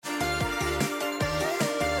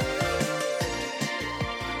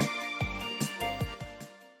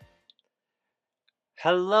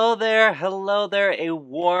hello there, a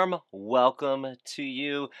warm welcome to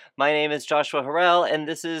you. My name is Joshua Harrell, and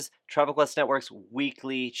this is Travel Quest Network's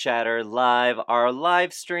weekly Chatter Live, our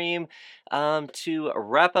live stream to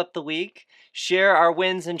wrap up the week, share our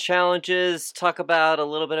wins and challenges, talk about a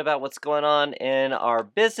little bit about what's going on in our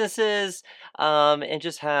businesses, and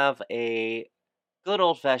just have a good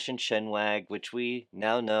old fashioned chinwag, which we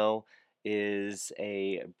now know is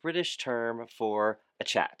a British term for a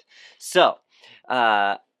chat. So,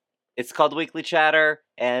 uh, it's called the Weekly Chatter,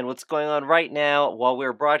 and what's going on right now while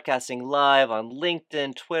we're broadcasting live on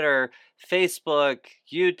LinkedIn, Twitter, Facebook,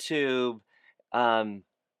 YouTube, um,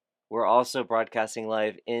 we're also broadcasting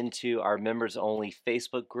live into our members only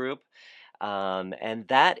Facebook group. And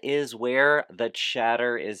that is where the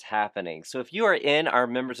chatter is happening. So if you are in our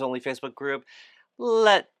members only Facebook group,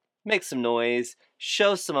 let make some noise,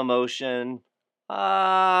 show some emotion,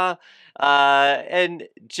 uh, and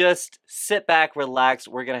just sit back, relax.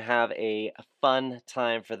 We're gonna have a fun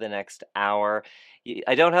time for the next hour.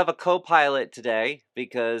 I don't have a co-pilot today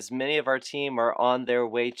because many of our team are on their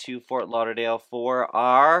way to Fort Lauderdale for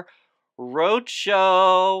our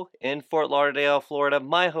roadshow in Fort Lauderdale, Florida,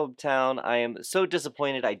 my hometown. I am so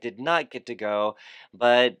disappointed I did not get to go,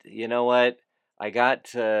 but you know what? I got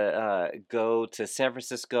to go to San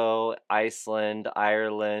Francisco, Iceland,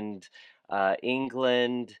 Ireland,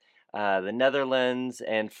 England, the Netherlands,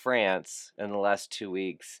 and France in the last 2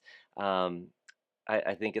 weeks. Um,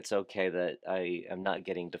 I think it's okay that I am not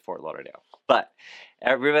getting to Fort Lauderdale. But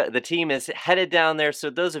everybody, the team is headed down there. So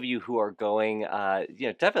those of you who are going,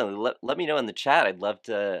 definitely let me know in the chat. I'd love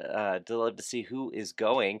to see who is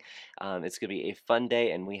going. It's going to be a fun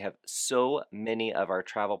day, and we have so many of our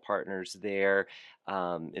travel partners there.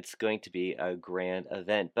 It's going to be a grand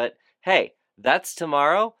event. But hey, that's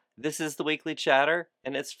tomorrow. This is the weekly chatter,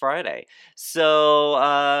 and it's Friday. So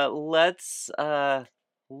let's kind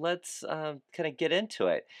of get into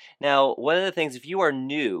it. Now, one of the things, if you are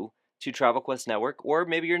new to Travel Quest Network, or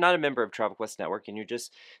maybe you're not a member of Travel Quest Network and you're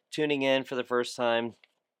just tuning in for the first time,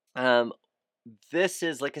 um, this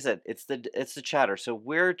is, like I said, it's the chatter. So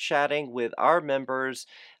we're chatting with our members.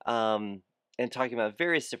 And talking about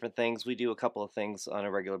various different things. We do a couple of things on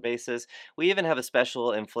a regular basis. We even have a special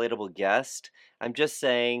inflatable guest. I'm just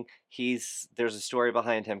saying there's a story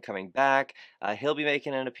behind him coming back. He'll be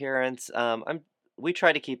making an appearance. We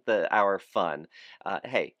try to keep the hour fun.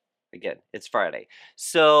 Hey, again, it's Friday.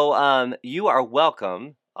 So you are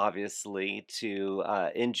welcome, obviously,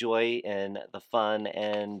 to enjoy in the fun.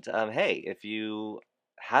 And hey, if you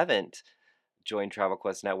haven't joined Travel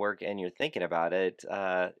Quest Network and you're thinking about it,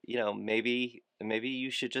 maybe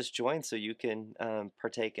you should just join so you can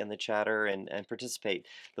partake in the chatter and participate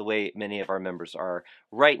the way many of our members are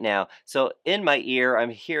right now. So in my ear,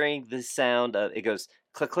 I'm hearing the sound of it goes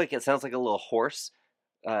click click. It sounds like a little horse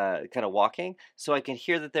kind of walking. So I can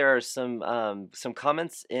hear that there are some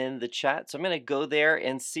comments in the chat. So I'm gonna go there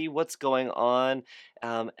and see what's going on.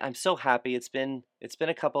 I'm so happy. It's been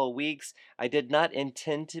a couple of weeks. I did not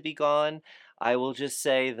intend to be gone. I will just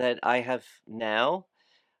say that I have now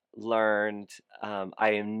learned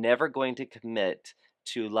I am never going to commit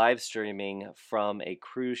to live streaming from a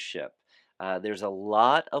cruise ship. There's a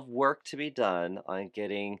lot of work to be done on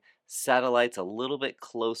getting satellites a little bit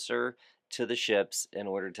closer to the ships in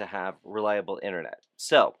order to have reliable internet.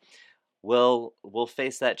 So we'll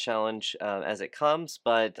face that challenge as it comes,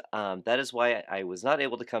 but that is why I was not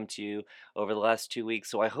able to come to you over the last 2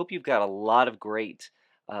 weeks. So I hope you've got a lot of great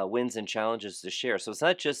wins and challenges to share. So it's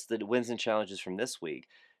not just the wins and challenges from this week;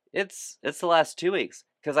 it's the last 2 weeks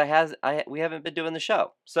because we haven't been doing the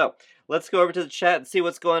show. So let's go over to the chat and see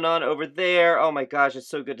what's going on over there. Oh my gosh, it's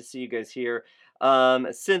so good to see you guys here.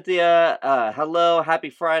 Cynthia, hello, happy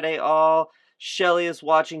Friday, all. Shelly is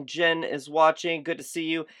watching. Jen is watching. Good to see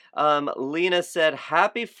you. Lena said,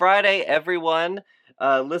 "Happy Friday, everyone."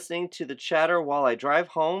 Listening to the chatter while I drive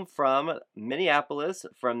home from Minneapolis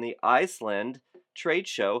from the Iceland trade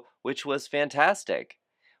show, which was fantastic.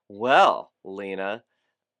 Well, Lena,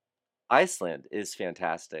 Iceland is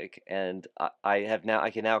fantastic, and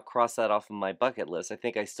I can now cross that off of my bucket list. I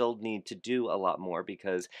think I still need to do a lot more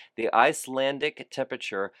because the Icelandic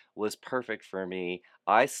temperature was perfect for me.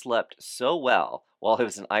 I slept so well while I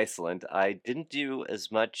was in Iceland. I didn't do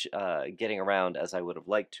as much getting around as I would have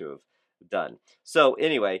liked to have done. So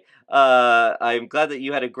anyway, I'm glad that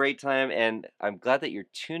you had a great time, and I'm glad that you're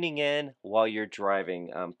tuning in while you're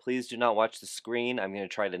driving. Please do not watch the screen. I'm going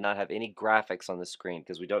to try to not have any graphics on the screen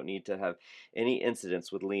because we don't need to have any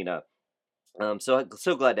incidents with Lena. So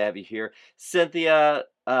glad to have you here, Cynthia.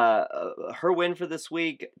 Her win for this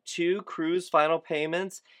week: 2 cruise final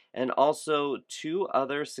payments, and also 2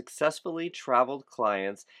 other successfully traveled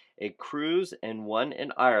clients, a cruise and one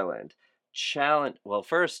in Ireland. Challenge. Well,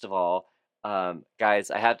 first of all,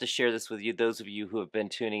 guys, I have to share this with you. Those of you who have been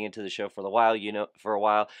tuning into the show for for a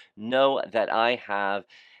while, know that I have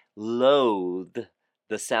loathed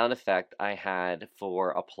the sound effect I had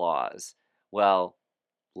for applause. Well,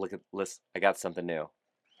 listen, I got something new.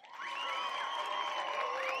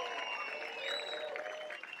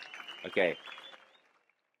 Okay,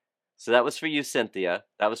 so that was for you, Cynthia.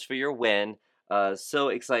 That was for your win. So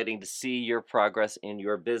exciting to see your progress in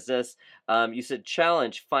your business. You said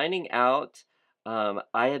challenge finding out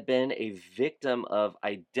I have been a victim of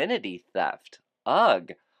identity theft.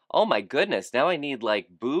 Ugh. Oh my goodness. Now I need like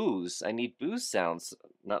booze. I need booze sounds,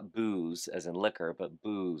 not booze as in liquor, but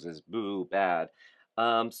booze as boo bad.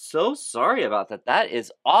 So sorry about that. That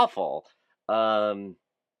is awful. Um,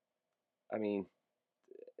 I mean,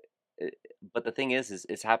 it, but the thing is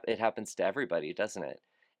it happens to everybody, doesn't it?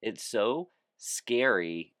 It's so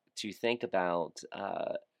scary to think about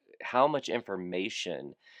how much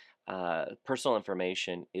information, personal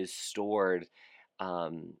information, is stored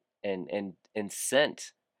and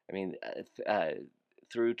sent. I mean,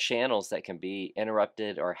 through channels that can be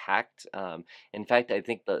interrupted or hacked. In fact, I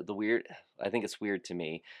think it's weird to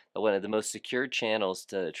me that one of the most secure channels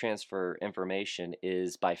to transfer information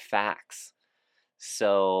is by fax.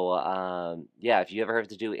 So, yeah, if you ever have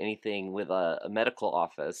to do anything with a medical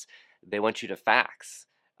office, they want you to fax.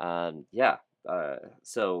 Yeah,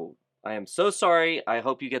 so I am so sorry. I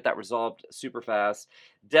hope you get that resolved super fast.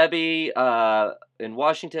 Debbie in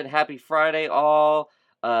Washington, happy Friday, all.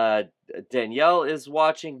 Uh, Danielle is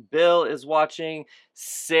watching. Bill is watching.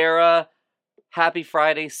 Sarah, happy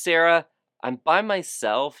Friday. Sarah, I'm by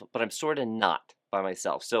myself, but I'm sort of not by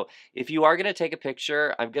myself. So if you are going to take a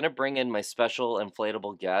picture, I'm going to bring in my special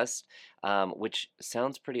inflatable guest, which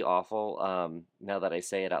sounds pretty awful now that I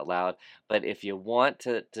say it out loud. But if you want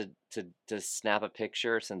to snap a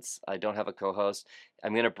picture, since I don't have a co-host,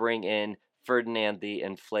 I'm going to bring in Ferdinand the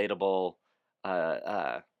inflatable.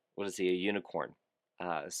 What is he? A unicorn.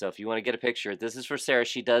 So if you want to get a picture, this is for Sarah.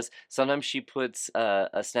 Sometimes she puts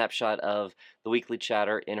a snapshot of the weekly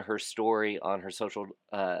chatter in her story on her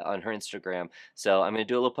on her Instagram. So I'm going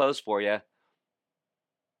to do a little post for you.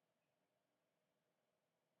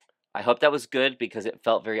 I hope that was good because it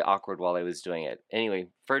felt very awkward while I was doing it. Anyway,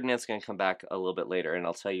 Ferdinand's going to come back a little bit later, and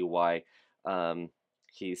I'll tell you why um,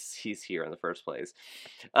 he's here in the first place.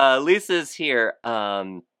 Lisa's here.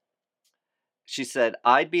 She said,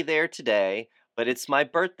 I'd be there today, but it's my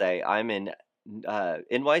birthday. I'm in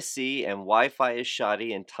NYC and Wi Fi is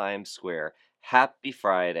shoddy in Times Square. Happy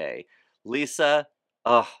Friday. Lisa,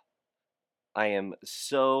 oh, I am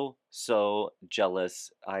so, so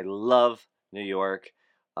jealous. I love New York.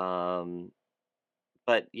 Um,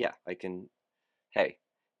 but yeah, I can, hey,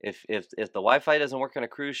 if the Wi-Fi doesn't work on a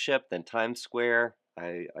cruise ship, then Times Square,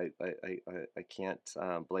 I can't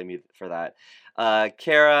blame you for that.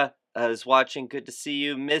 Kara is watching. Good to see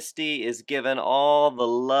you. Misty is giving all the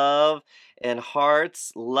love and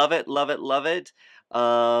hearts. Love it, love it, love it.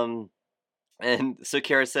 And so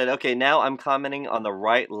Kara said, "Okay, now I'm commenting on the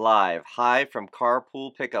right live. Hi from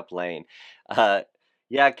carpool pickup lane." Uh,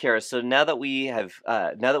 yeah, Kara. So now that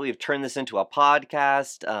we've turned this into a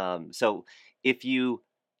podcast, so if you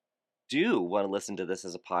do want to listen to this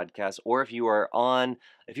as a podcast, or if you are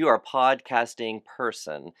a podcasting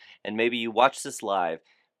person and maybe you watch this live,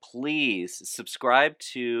 please subscribe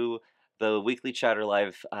to the Weekly Chatter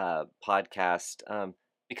Live podcast,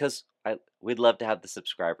 because we'd love to have the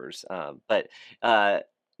subscribers. But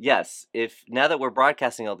yes, if now that we're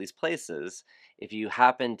broadcasting all these places, if you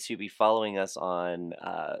happen to be following us on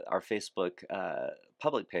our Facebook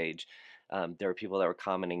public page, there were people that were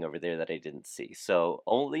commenting over there that I didn't see. So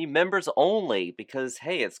only members only, because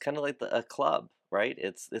hey, it's kind of like a club, right?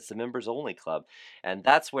 It's a members only club, and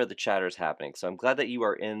that's where the chatter is happening. So I'm glad that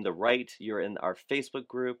you're in our Facebook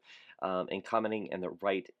group, and commenting in the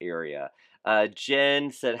right area.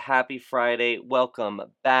 Jen said, "Happy Friday, welcome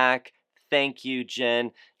back." Thank you,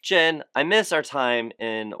 Jen. Jen, I miss our time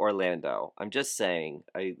in Orlando. I'm just saying.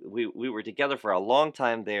 We were together for a long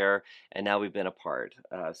time there, and now we've been apart.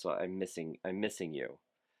 So I'm missing you.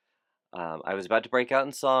 I was about to break out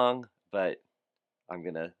in song, but I'm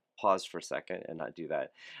gonna pause for a second and not do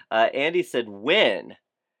that. Andy said, "When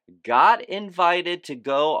got invited to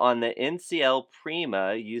go on the NCL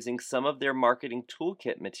Prima using some of their marketing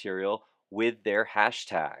toolkit material with their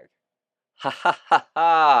hashtag." Ha ha ha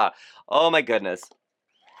ha! Oh my goodness,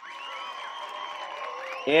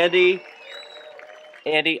 Andy.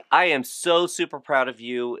 Andy, I am so super proud of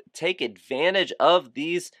you. Take advantage of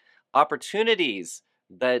these opportunities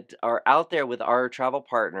that are out there with our travel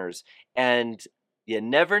partners. And you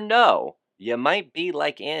never know, you might be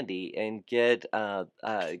like Andy and get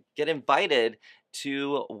invited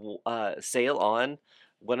to sail on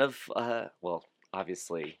one of, well,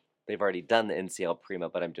 obviously they've already done the NCL Prima,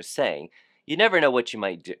 but I'm just saying, you never know what you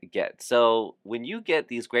might get. So when you get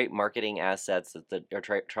these great marketing assets that our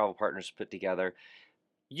travel partners put together,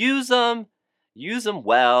 use them, use them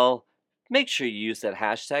well. Make sure you use that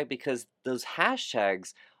hashtag because those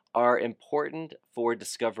hashtags are important for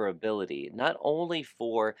discoverability, not only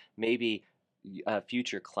for maybe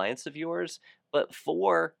future clients of yours, but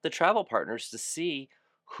for the travel partners to see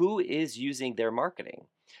who is using their marketing.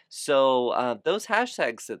 So those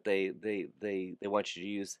hashtags that they want you to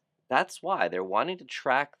use, that's why they're wanting to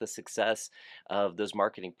track the success of those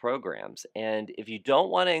marketing programs. And if you don't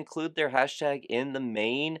want to include their hashtag in the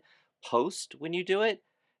main post when you do it,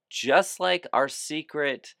 just like our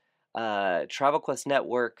secret Travel Quest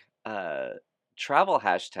Network travel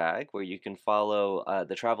hashtag, where you can follow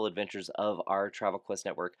the travel adventures of our Travel Quest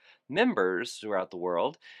Network members throughout the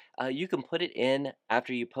world, you can put it in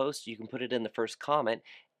after you post, you can put it in the first comment.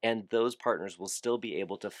 And those partners will still be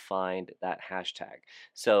able to find that hashtag.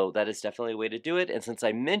 So that is definitely a way to do it. And since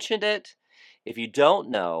I mentioned it, if you don't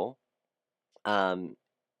know, um,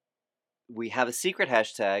 we have a secret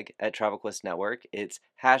hashtag at Travel Quest Network. It's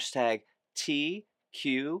hashtag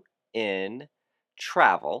TQN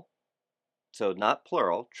travel. So not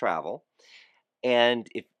plural, travel. And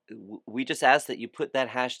if we just ask that you put that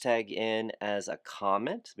hashtag in as a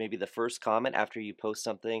comment, maybe the first comment after you post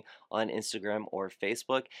something on Instagram or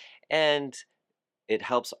Facebook. And it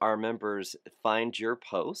helps our members find your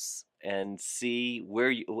posts and see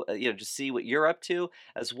where just see what you're up to,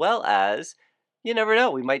 as well as, you never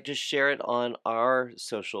know, we might just share it on our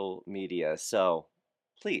social media. So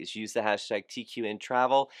please use the hashtag TQN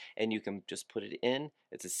travel and you can just put it in.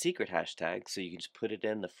 It's a secret hashtag, so you can just put it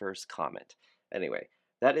in the first comment. Anyway,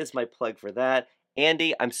 that is my plug for that.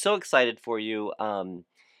 Andy, I'm so excited for you.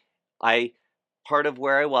 I Part of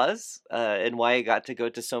where I was and why I got to go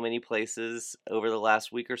to so many places over the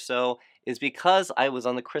last week or so is because I was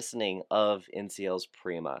on the christening of NCL's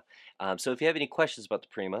Prima. So if you have any questions about the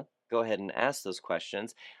Prima, go ahead and ask those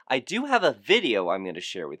questions. I do have a video I'm going to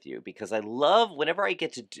share with you because I love whenever I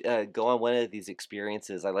get to go on one of these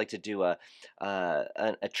experiences. I like to do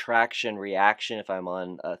an attraction reaction if I'm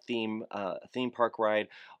on a theme park ride,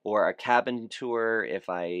 or a cabin tour if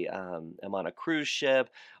I am on a cruise ship,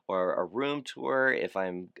 or a room tour if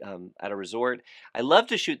I'm at a resort. I love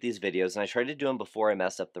to shoot these videos and I try to do them before I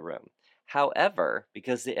mess up the room. However,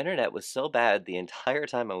 because the internet was so bad the entire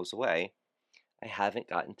time I was away, I haven't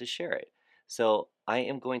gotten to share it. So I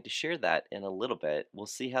am going to share that in a little bit. We'll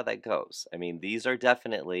see how that goes. I mean, these are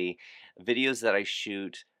definitely videos that I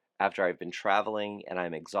shoot after I've been traveling and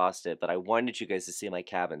I'm exhausted, but I wanted you guys to see my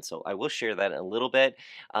cabin. So I will share that in a little bit.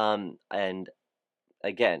 And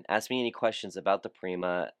again, ask me any questions about the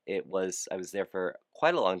Prima. I was there for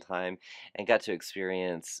quite a long time and got to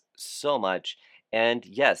experience so much. And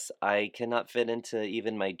yes, I cannot fit into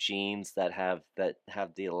even my jeans that have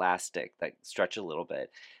the elastic that stretch a little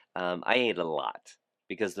bit. I ate a lot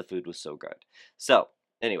because the food was so good. So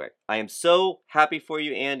anyway, I am so happy for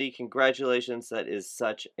you, Andy. Congratulations. That is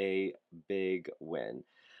such a big win.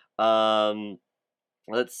 Um,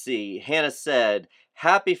 Let's see. Hannah said,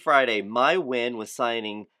 "Happy Friday. My win was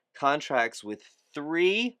signing contracts with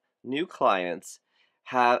 3 new clients.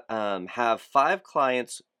 Have 5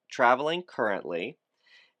 clients traveling currently,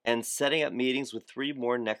 and setting up meetings with 3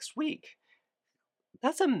 more next week."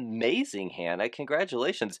 That's amazing, Hannah.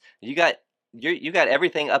 Congratulations. You got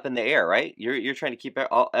everything up in the air, right? You're trying to keep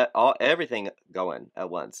all everything going at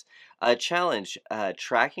once. A challenge,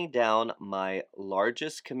 tracking down my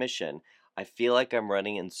largest commission. I feel like I'm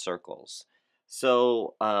running in circles.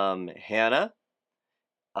 So, Hannah,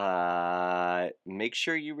 make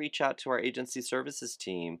sure you reach out to our agency services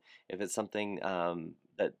team if it's something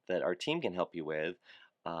that our team can help you with,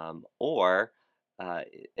 or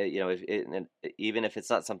if even if it's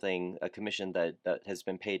not something a commission that has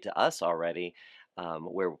been paid to us already,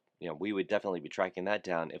 where we would definitely be tracking that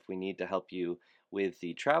down. If we need to help you with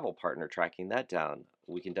the travel partner tracking that down,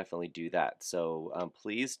 we can definitely do that. So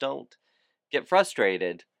please don't get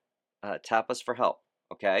frustrated. Tap us for help,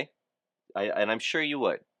 okay? And I'm sure you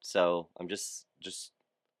would. So I'm just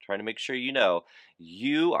trying to make sure you know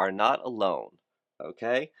you are not alone.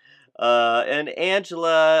 Okay. And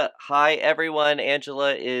Angela, hi everyone.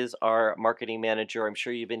 Angela is our marketing manager. I'm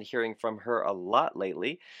sure you've been hearing from her a lot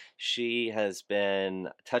lately. She has been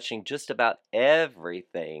touching just about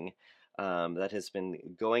everything that has been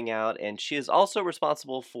going out, and she is also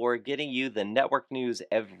responsible for getting you the network news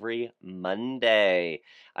every Monday.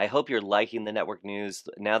 I hope you're liking the network news.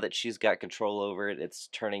 Now that she's got control over it, it's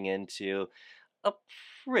turning into a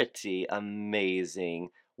pretty amazing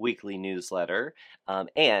weekly newsletter.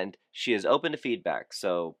 And she is open to feedback.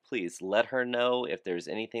 So please let her know if there's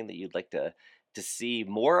anything that you'd like to see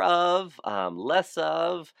more of, less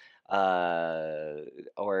of, uh,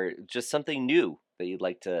 or just something new that you'd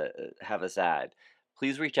like to have us add.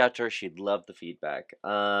 Please reach out to her. She'd love the feedback.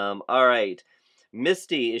 All right.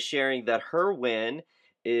 Misty is sharing that her win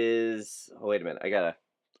is. Oh, wait a minute. I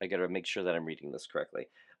gotta make sure that I'm reading this correctly.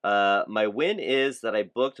 My win is that I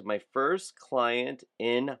booked my first client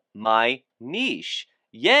in my niche.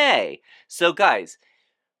 Yay! So, guys,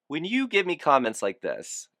 when you give me comments like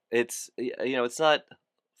this, it's not.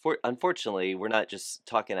 Unfortunately, we're not just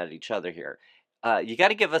talking at each other here. You got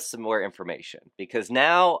to give us some more information because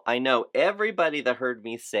now I know everybody that heard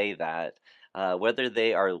me say that. Whether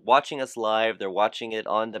they are watching us live, they're watching it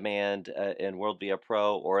on demand in World Via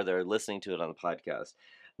Pro, or they're listening to it on the podcast.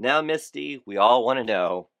 Now, Misty, we all want to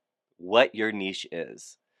know what your niche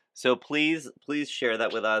is. So please share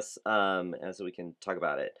that with us, and so we can talk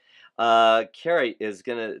about it. Carrie is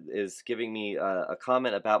giving me a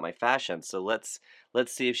comment about my fashion. So let's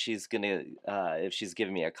see if she's giving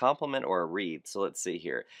me a compliment or a read. So let's see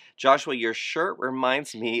here. Joshua, your shirt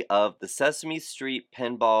reminds me of the Sesame Street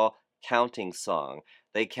pinball counting song.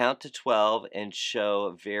 They count to 12 and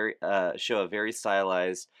show a very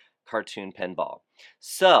stylized cartoon pinball.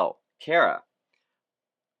 So, Kara,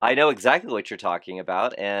 I know exactly what you're talking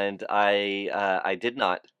about, and I did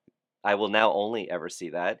not. I will now only ever see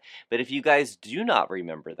that. But if you guys do not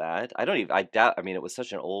remember that, I don't even. I doubt. I mean, it was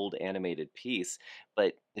such an old animated piece.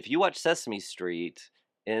 But if you watch Sesame Street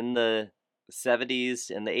in the '70s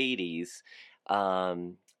and the '80s,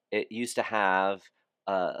 um, it used to have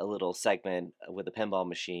a little segment with a pinball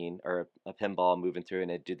machine or a pinball moving through, and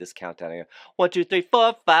it'd do this countdown. And go, 1, 2, 3,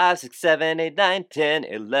 4, 5, 6, 7, 8, 9, 10,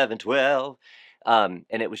 11, 12. And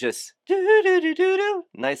it was just do do do do do,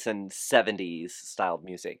 nice and '70s styled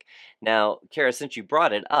music. Now, Kara, since you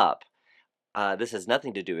brought it up, this has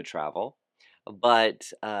nothing to do with travel,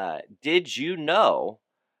 but did you know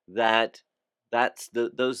that that's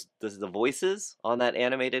the voices on that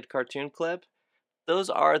animated cartoon clip? Those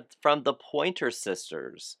are from the Pointer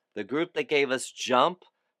Sisters, the group that gave us Jump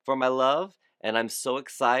for My Love, and I'm so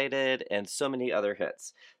excited, and so many other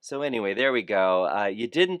hits. So, anyway, there we go. You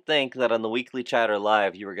didn't think that on the Weekly Chatter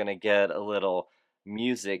Live you were going to get a little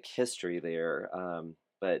music history there,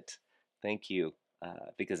 but thank you,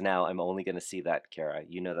 because now I'm only going to see that, Kara.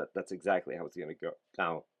 You know that's exactly how it's going to go.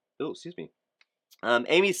 Now, oh, excuse me.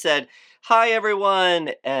 Amy said, "Hi,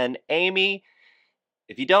 everyone," and Amy,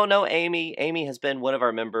 if you don't know Amy, Amy has been one of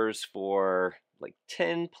our members for like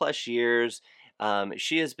 10 plus years.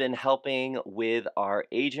 She has been helping with our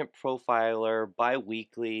agent profiler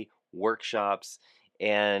bi-weekly workshops,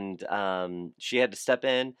 and she had to step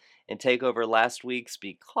in and take over last week's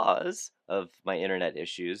because of my internet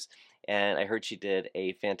issues. And I heard she did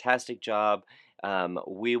a fantastic job.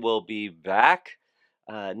 We will be back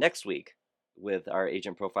next week with our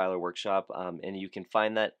agent profiler workshop, and you can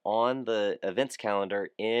find that on the events calendar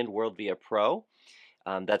in WorldVia Pro.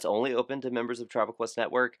 That's only open to members of Travel Quest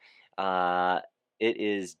Network. Uh, it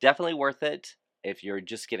is definitely worth it if you're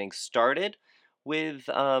just getting started with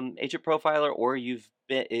agent profiler, or you've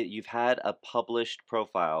had a published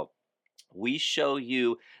profile. We show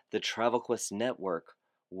you the Travel Quest Network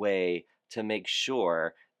way to make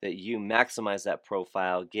sure that you maximize that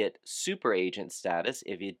profile, get super agent status.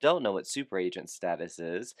 If you don't know what super agent status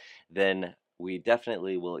is, then we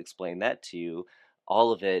definitely will explain that to you.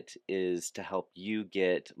 All of it is to help you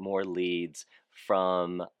get more leads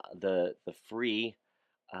from the free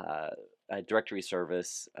uh, directory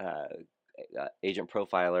service agent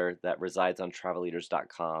profiler that resides on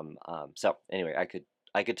travelleaders.com. So anyway,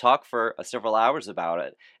 I could talk for several hours about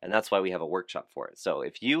it, and that's why we have a workshop for it. So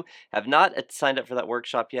if you have not signed up for that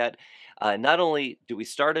workshop yet, not only do we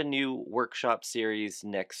start a new workshop series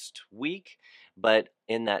next week, but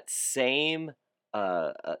in that same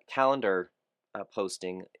calendar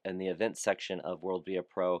posting in the events section of World Via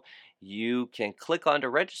Pro, you can click on to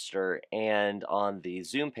register, and on the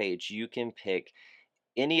Zoom page, you can pick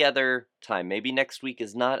any other time. Maybe next week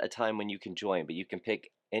is not a time when you can join, but you can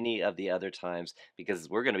pick any of the other times because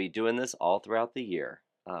we're going to be doing this all throughout the year.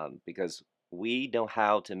 Because We know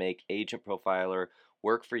how to make Agent Profiler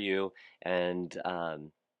work for you, and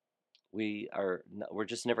we're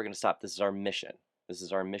just never going to stop. This is our mission. This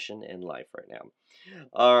is our mission in life right now.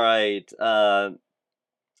 All right.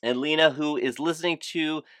 And Lena, who is listening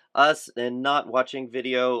to us and not watching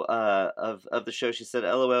video of the show, she said,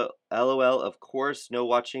 "LOL, LOL. Of course, no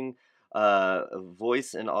watching,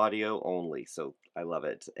 voice and audio only." So I love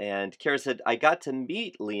it. And Kara said, "I got to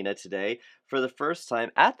meet Lena today for the first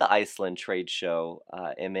time at the Iceland Trade Show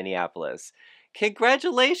in Minneapolis.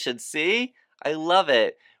 Congratulations! See, I love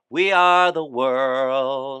it. We are the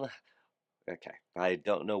world." Okay. I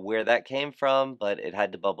don't know where that came from, but it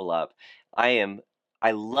had to bubble up. I am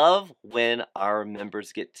I love when our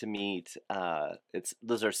members get to meet. It's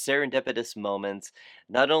those are serendipitous moments.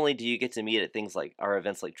 Not only do you get to meet at things like our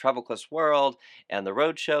events like Travel Quest World and the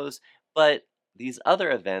road shows, but these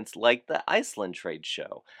other events like the Iceland Trade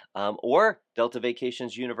Show, or Delta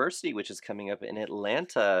Vacations University, which is coming up in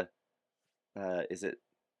Atlanta. Is it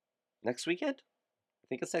next weekend? I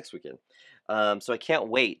think it's next weekend. So I can't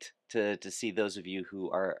wait to see those of you who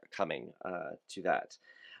are coming to that.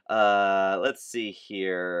 Let's see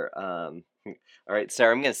here. All right,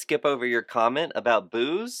 Sarah, I'm going to skip over your comment about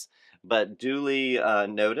booze, but duly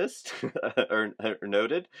noticed or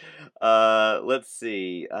noted. Let's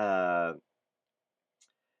see.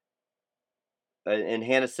 And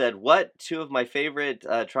Hannah said, "What? Two of my favorite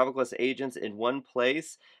Travel Quest agents in one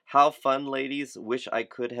place? How fun, ladies! Wish I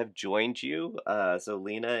could have joined you." So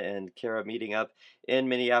Lena and Kara meeting up in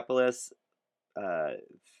Minneapolis. Uh,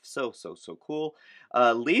 so cool.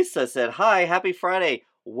 Lisa said, "Hi, happy Friday.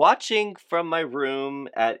 Watching from my room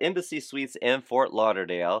at Embassy Suites in Fort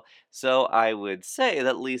Lauderdale." So I would say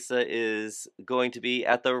that Lisa is going to be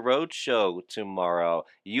at the road show tomorrow.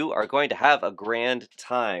 You are going to have a grand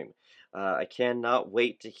time. I cannot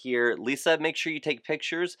wait to hear. Lisa, make sure you take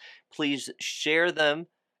pictures. Please share them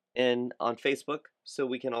on Facebook so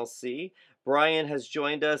we can all see. Brian has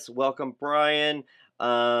joined us. Welcome, Brian.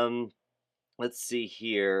 Um, let's see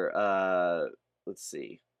here. Let's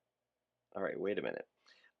see. All right, wait a minute.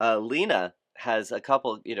 Lena has a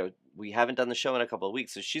couple, we haven't done the show in a couple of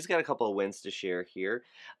weeks, so she's got a couple of wins to share here.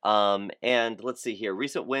 And let's see here.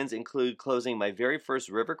 Recent wins include closing my very first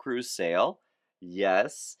river cruise sale.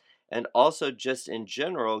 Yes. And also, just in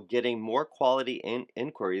general, getting more quality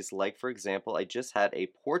inquiries. Like, for example, I just had a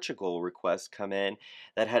Portugal request come in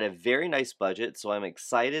that had a very nice budget. So I'm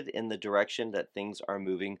excited in the direction that things are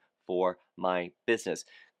moving for my business.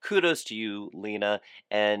 Kudos to you, Lena.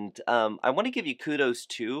 And I want to give you kudos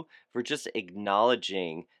too for just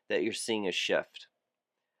acknowledging that you're seeing a shift.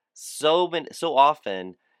 So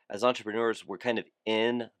often as entrepreneurs, we're kind of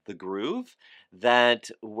in the groove that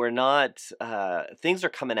we're not. Things are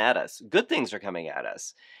coming at us. Good things are coming at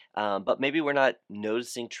us, but maybe we're not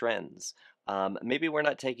noticing trends. Maybe we're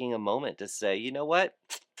not taking a moment to say, you know what,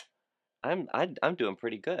 I'm doing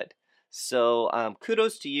pretty good. So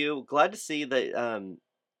kudos to you. Glad to see that.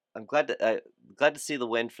 I'm glad to see the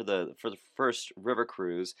win for the first river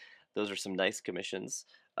cruise. Those are some nice commissions.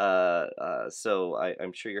 So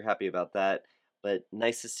I'm sure you're happy about that. But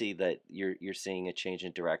nice to see that you're seeing a change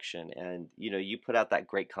in direction, and you put out that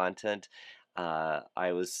great content. I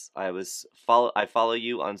follow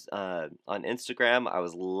you on Instagram. I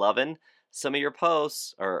was loving some of your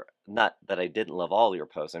posts, or not that I didn't love all your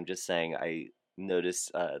posts. I'm just saying I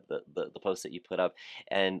noticed the posts that you put up.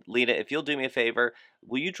 And Lena, if you'll do me a favor,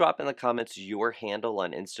 will you drop in the comments your handle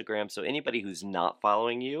on Instagram so anybody who's not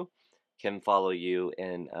following you can follow you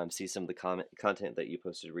and see some of the content that you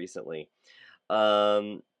posted recently?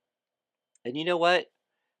 Um, and you know what?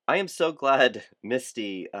 I am so glad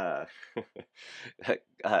Misty caught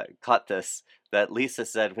this, that Lisa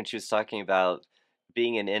said when she was talking about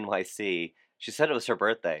being in NYC. She said it was her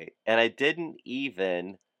birthday, and I didn't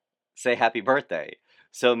even say happy birthday.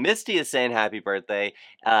 So Misty is saying happy birthday,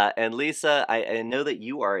 and Lisa, I know that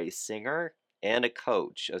you are a singer and a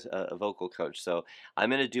coach, a vocal coach. So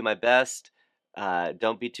I'm gonna do my best.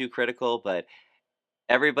 Don't be too critical, but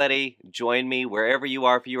everybody, join me wherever you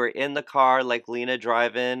are. If you are in the car, like Lena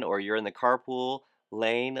driving, or you're in the carpool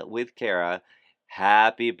lane with Kara,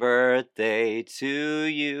 happy birthday to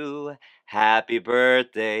you. Happy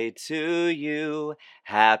birthday to you.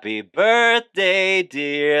 Happy birthday,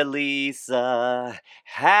 dear Lisa.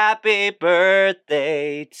 Happy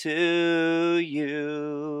birthday to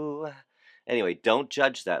you. Anyway, don't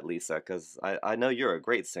judge that, Lisa, because I know you're a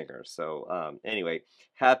great singer. So, anyway,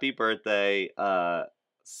 happy birthday.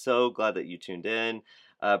 So glad that you tuned in.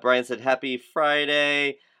 Brian said, "Happy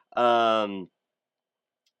Friday." Um,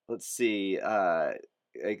 let's see.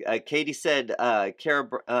 Katie said, "Kara,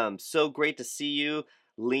 so great to see you.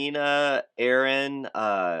 Lena, Aaron,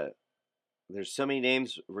 there's so many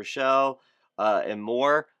names, Rochelle, and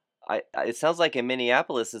more. It sounds like in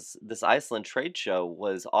Minneapolis, this Iceland trade show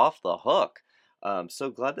was off the hook.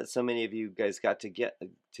 So glad that so many of you guys got to get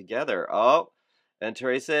together. Oh, and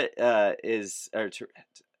Teresa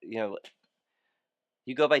you know,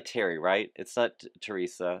 you go by Terry, right? It's not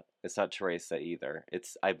Teresa. It's not Teresa either.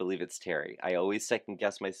 I believe it's Terry. I always second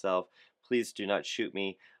guess myself. Please do not shoot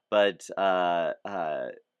me. But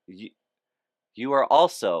you, you are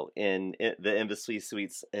also in the Embassy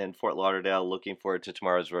Suites in Fort Lauderdale. Looking forward to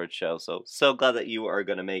tomorrow's road show. So glad that you are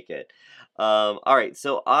going to make it. All right,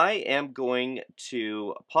 so I am going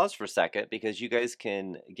to pause for a second because you guys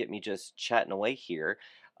can get me just chatting away here,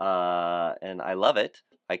 and I love it.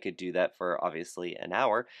 I could do that for obviously an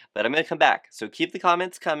hour, but I'm going to come back. So keep the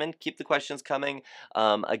comments coming, keep the questions coming.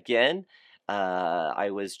 Again,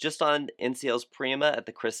 I was just on NCL's Prima at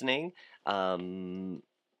the christening.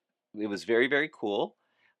 It was very, very cool.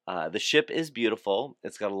 The ship is beautiful.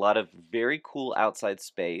 It's got a lot of very cool outside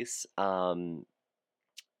space. The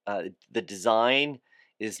design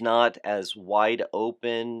is not as wide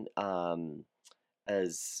open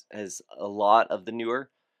as a lot of the newer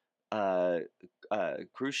uh,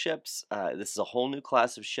 cruise ships. This is a whole new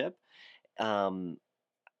class of ship. Um,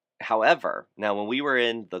 However, now when we were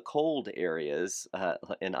in the cold areas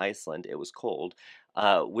in Iceland, it was cold.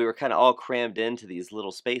 We were kind of all crammed into these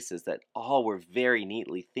little spaces that all were very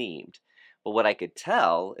neatly themed. But what I could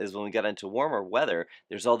tell is when we got into warmer weather,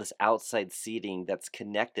 there's all this outside seating that's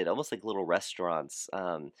connected, almost like little restaurants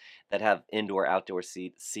that have indoor outdoor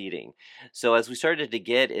seating. So as we started to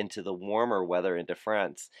get into the warmer weather into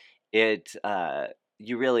France, it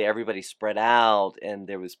you really everybody spread out and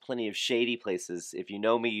there was plenty of shady places. If you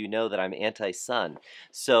know me, you know that I'm anti-sun.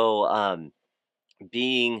 So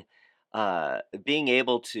being being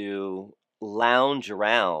able to lounge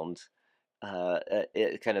around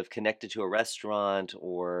kind of connected to a restaurant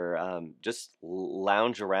or just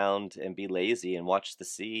lounge around and be lazy and watch the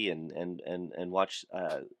sea and watch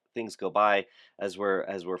things go by as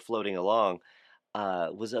we're floating along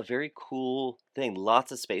was a very cool thing.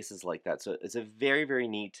 Lots of spaces like that. So it's a very, very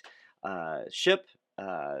neat ship.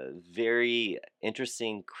 Very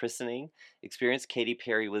interesting christening experience. Katy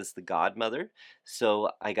Perry was the godmother. So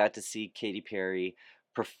I got to see Katy Perry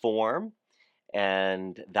perform,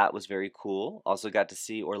 and that was very cool. Also got to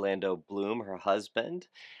see Orlando Bloom, her husband,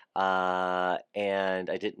 and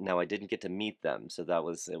I didn't get to meet them, so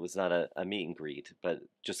it was not a meet and greet, but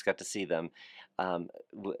just got to see them.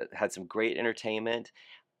 Had some great entertainment.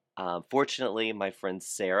 Fortunately, my friend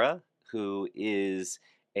Sarah, who is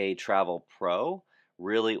a travel pro,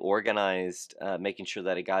 really organized, making sure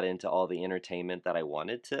that I got into all the entertainment that I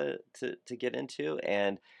wanted to get into,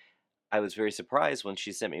 and I was very surprised when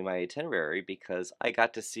she sent me my itinerary because I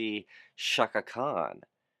got to see Shaka Khan.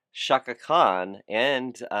 Shaka Khan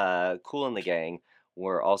and Kool and the Gang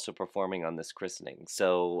were also performing on this christening.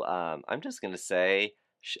 So I'm just gonna say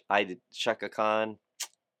I did Shaka Khan.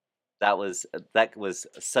 That was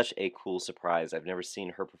such a cool surprise. I've never seen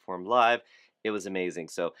her perform live. It was amazing.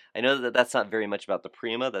 So I know that that's not very much about the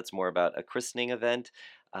Prima. That's more about a christening event.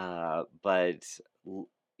 But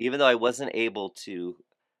even though I wasn't able to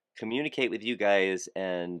communicate with you guys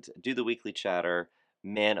and do the weekly chatter,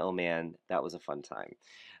 man, oh man, that was a fun time.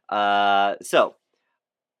 So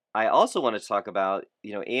I also want to talk about,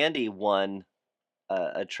 Andy won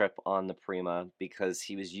a trip on the Prima because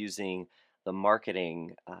he was using the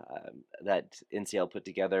marketing that NCL put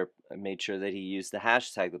together, made sure that he used the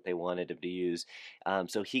hashtag that they wanted him to use.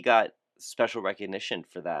 So he got special recognition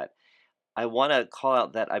for that. I want to call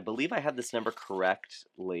out that I believe I have this number correct,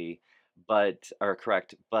 but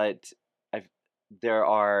I've, there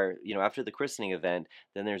are, after the christening event,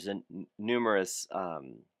 then there's numerous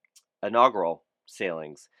inaugural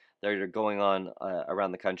sailings that are going on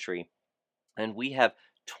around the country, and we have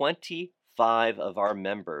 25 of our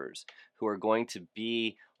members who are going to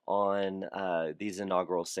be on these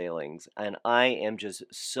inaugural sailings, and I am just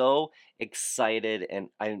so excited, and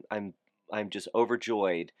I'm just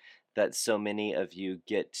overjoyed that so many of you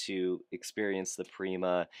get to experience the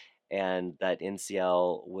Prima, and that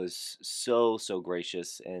NCL was so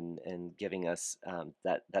gracious and giving us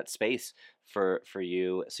that space for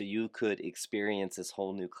you, so you could experience this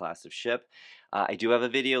whole new class of ship. I do have a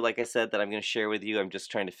video, like I said, that I'm going to share with you. I'm just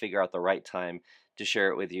trying to figure out the right time to share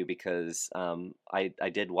it with you because I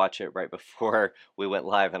did watch it right before we went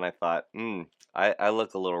live, and I thought, I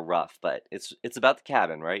look a little rough, but it's about the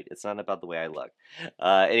cabin, right? It's not about the way I look.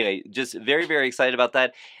 Anyway, just very, very excited about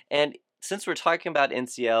that. And since we're talking about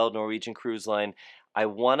NCL, Norwegian Cruise Line, I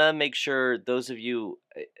want to make sure those of you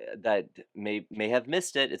that may have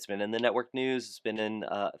missed it. It's been in the network news. It's been in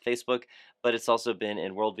Facebook, but it's also been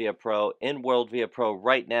in World Via Pro. In World Via Pro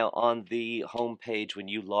right now on the homepage, when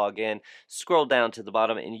you log in, scroll down to the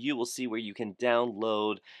bottom, and you will see where you can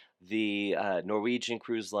download the Norwegian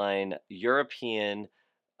Cruise Line European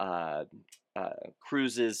uh, uh,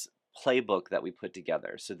 cruises playbook that we put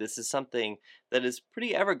together. So this is something that is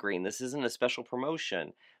pretty evergreen. This isn't a special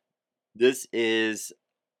promotion. This is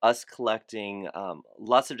us collecting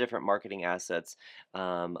lots of different marketing assets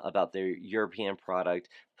about their European product,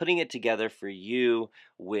 putting it together for you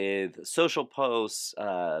with social posts,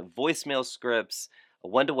 voicemail scripts,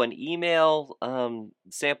 one-to-one email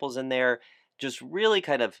samples in there, just really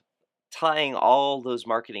kind of tying all those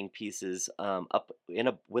marketing pieces up in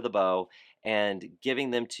a with a bow and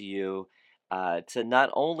giving them to you to not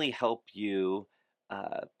only help you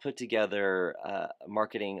put together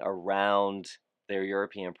marketing around their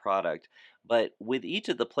European product. But with each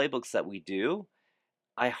of the playbooks that we do,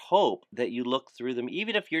 I hope that you look through them,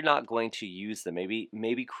 even if you're not going to use them.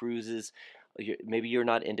 Maybe cruises, maybe you're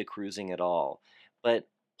not into cruising at all. But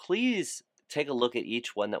please take a look at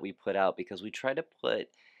each one that we put out because we try to put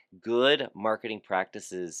good marketing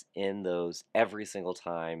practices in those every single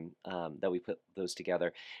time that we put those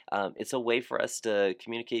together. It's a way for us to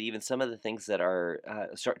communicate even some of the things that are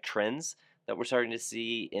trends that we're starting to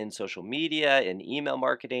see in social media and email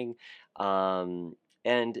marketing, um,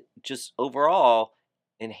 and just overall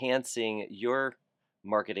enhancing your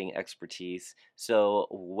marketing expertise. So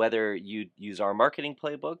whether you use our marketing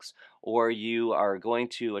playbooks or you are going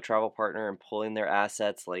to a travel partner and pulling their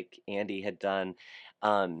assets like Andy had done,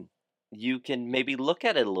 um, you can maybe look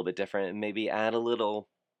at it a little bit different and maybe add a little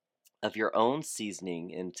of your own seasoning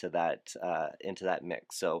into that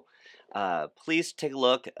mix. So please take a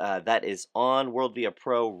look. That is on World Via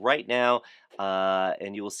Pro right now,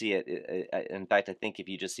 and you will see it. In fact, I think if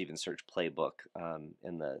you just even search playbook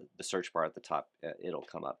in the search bar at the top, it'll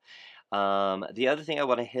come up. The other thing I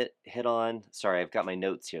want to hit on. Sorry, I've got my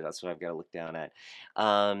notes here. That's what I've got to look down at.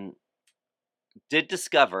 Um, did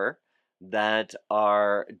discover that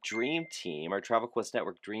our dream team, our Travel Quest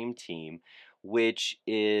Network dream team, which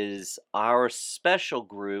is our special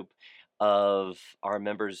group of our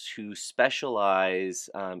members who specialize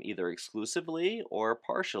either exclusively or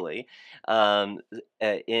partially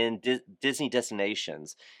in Disney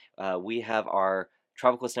destinations. We have our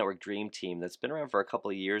Travel Quest Network Dream Team that's been around for a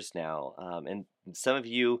couple of years now. And some of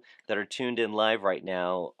you that are tuned in live right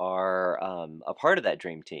now are a part of that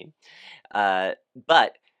Dream Team.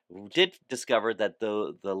 But we did discover that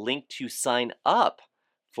the link to sign up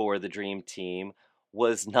for the Dream Team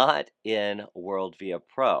was not in World Via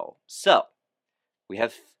Pro. So we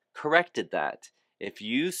have corrected that. If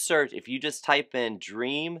you just type in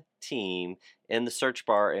Dream Team in the search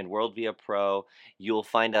bar in World Via Pro, you'll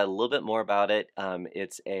find out a little bit more about it.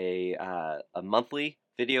 It's a monthly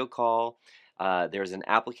video call. There's an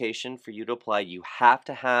application for you to apply. You have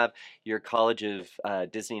to have your College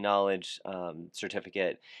of Disney Knowledge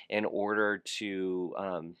certificate in order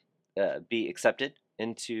to be accepted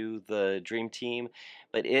into the Dream Team.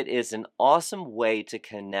 But it is an awesome way to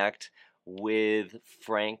connect with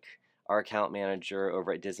Frank, our account manager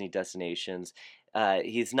over at Disney Destinations.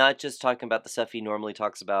 He's not just talking about the stuff he normally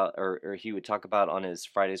talks about or he would talk about on his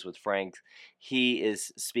Fridays with Frank. He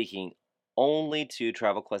is speaking only to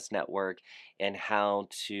Travel Quest Network and how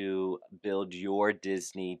to build your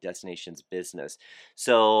Disney Destinations business.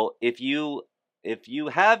 So if you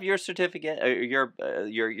have your certificate or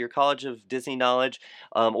your College of Disney Knowledge,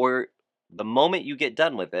 or the moment you get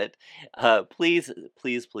done with it, please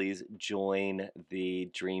join the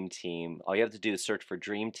Dream Team. All you have to do is search for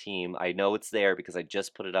Dream Team. I know it's there because I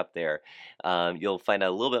just put it up there. You'll find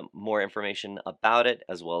out a little bit more information about it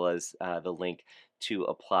as well as the link to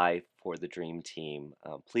apply for the Dream Team.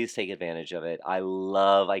 Please take advantage of it.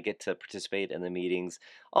 I get to participate in the meetings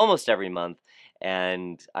almost every month,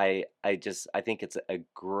 and I think it's a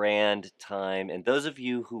grand time. And those of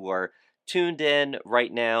you who are tuned in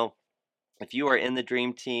right now, if you are in the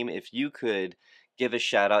Dream Team, if you could give a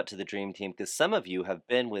shout out to the Dream Team, because some of you have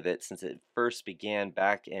been with it since it first began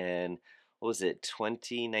back in, what was it,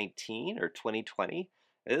 2019 or 2020?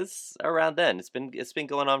 It's around then. It's been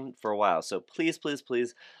going on for a while. So please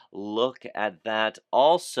look at that.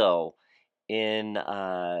 Also, in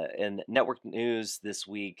network news this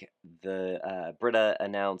week, the Britta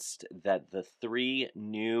announced that the three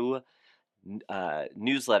new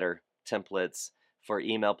newsletter templates for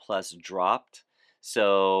Email Plus dropped.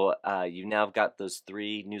 So you now have got those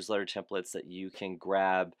three newsletter templates that you can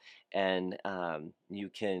grab, and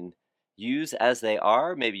use as they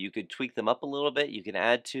are. Maybe you could tweak them up a little bit. You can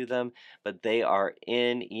add to them, but they are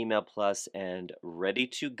in Email Plus and ready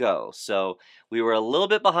to go. So we were a little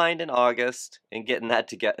bit behind in August in getting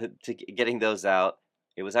that getting those out.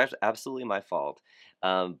 It was actually absolutely my fault.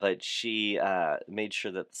 But she made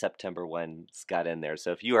sure that the September ones got in there.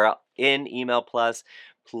 So if you are in Email Plus,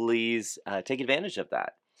 please take advantage of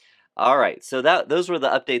that. All right, so those were the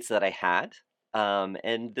updates that I had,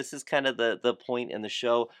 and this is kind of the point in the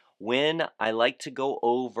show when I like to go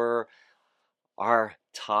over our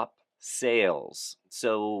top sales.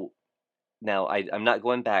 So now I'm not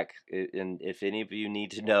going back, and if any of you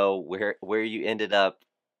need to know where you ended up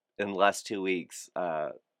in the last 2 weeks,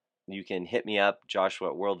 you can hit me up,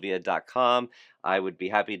 joshua@worldvia.com. I would be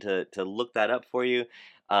happy to look that up for you.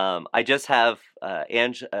 I just have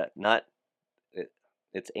not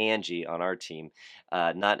it's Angie on our team,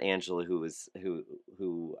 not Angela, who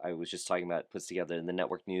I was just talking about, puts together the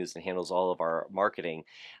network news and handles all of our marketing.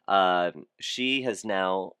 She has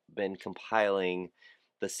now been compiling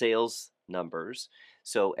the sales numbers.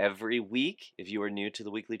 So every week, if you are new to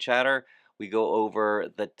the weekly chatter, we go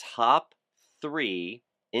over the top three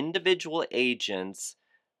individual agents'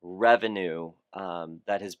 revenue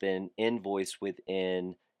that has been invoiced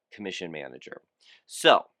within Commission Manager.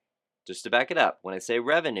 So just to back it up, when I say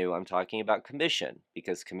revenue, I'm talking about commission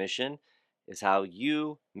because commission is how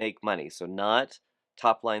you make money. So not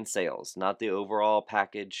top line sales, not the overall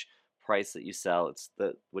package price that you sell. It's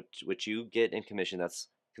the what you get in commission that's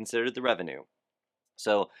considered the revenue.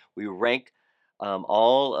 So we rank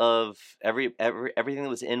all of everything that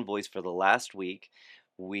was invoiced for the last week.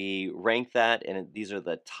 We rank that, and these are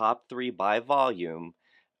the top three by volume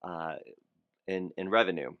uh, in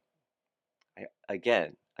revenue.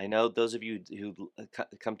 Again, I know those of you who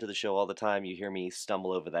come to the show all the time, you hear me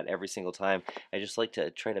stumble over that every single time. I just like to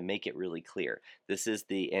try to make it really clear. This is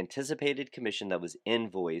the anticipated commission that was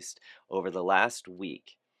invoiced over the last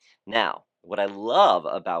week. Now, what I love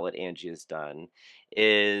about what Angie has done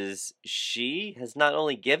is she has not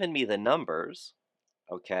only given me the numbers,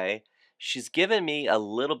 okay, she's given me a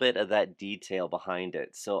little bit of that detail behind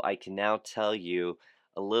it. So I can now tell you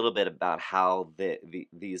a little bit about how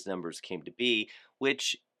these numbers came to be,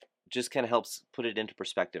 which just kind of helps put it into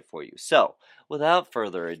perspective for you. So, without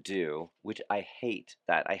further ado, which I hate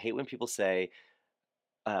that. I hate when people say,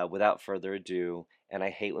 without further ado, and I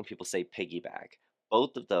hate when people say piggyback.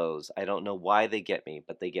 Both of those, I don't know why they get me,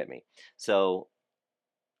 but they get me. So,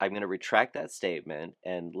 I'm going to retract that statement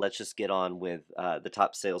and let's just get on with the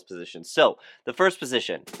top sales positions. So, the first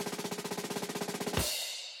position.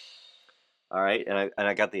 All right, and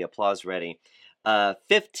I got the applause ready.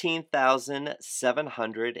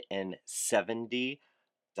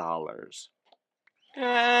 $15,770.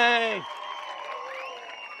 Yay!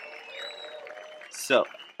 So,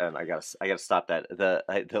 and I gotta stop that.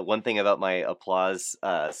 The one thing about my applause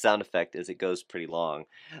sound effect is it goes pretty long.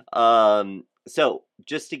 So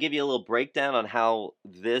just to give you a little breakdown on how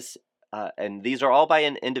this and these are all by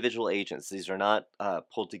an individual agents. These are not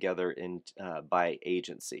pulled together in by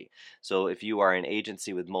agency. So if you are an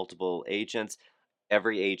agency with multiple agents,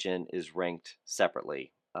 every agent is ranked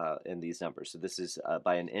separately in these numbers. So this is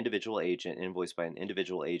by an individual agent, invoiced by an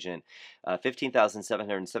individual agent,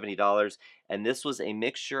 $15,770. And this was a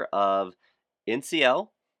mixture of NCL,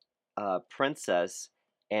 Princess,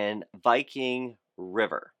 and Viking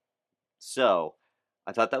River. So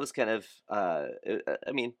I thought that was kind of, I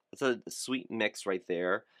mean, it's a sweet mix right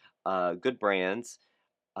there. Good brands.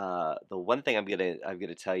 The one thing I'm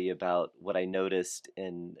gonna tell you about what I noticed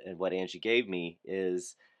and what Angie gave me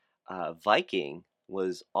is Viking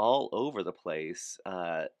was all over the place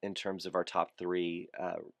in terms of our top three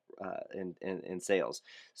in sales.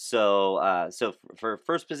 So for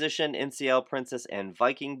first position, NCL, Princess, and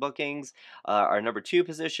Viking bookings. Our number two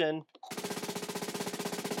position,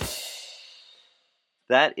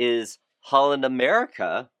 that is Holland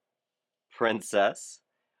America, Princess,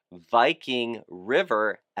 Viking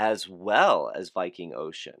River, as well as Viking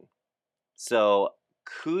Ocean. So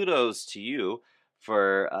kudos to you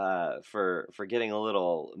for getting a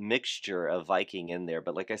little mixture of Viking in there.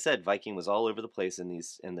 But like I said, Viking was all over the place in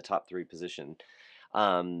the top three positions.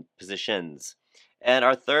 And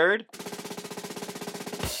our third,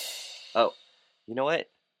 oh, you know what?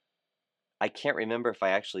 I can't remember if I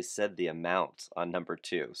actually said the amount on number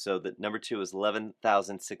two. So the number two is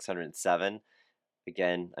 11,607.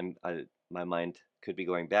 Again, my mind could be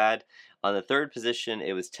going bad. On the third position,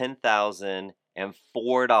 it was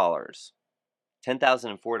 $10,004.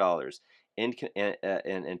 $10,004 in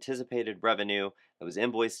anticipated revenue that was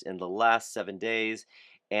invoiced in the last 7 days.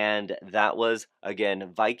 and that was,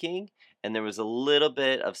 again, Viking, and there was a little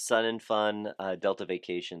bit of Sun and Fun Delta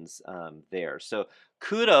Vacations there. So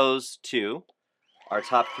kudos to our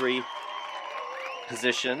top 3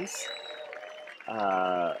 positions.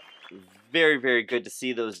 Uh, Very, very good to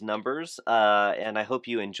see those numbers, and I hope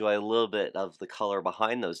you enjoy a little bit of the color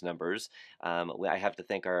behind those numbers. I have to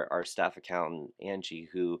thank our staff accountant, Angie,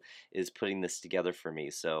 who is putting this together for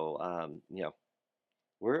me. So,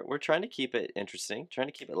 we're trying to keep it interesting, trying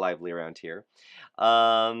to keep it lively around here.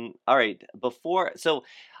 All right, so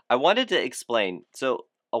I wanted to explain. So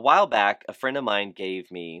a while back, a friend of mine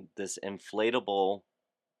gave me this inflatable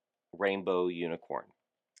rainbow unicorn,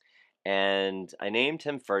 and I named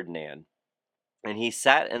him Ferdinand. And he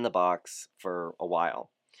sat in the box for a while.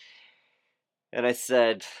 And I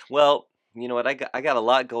said, well, you know what? I got a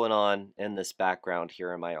lot going on in this background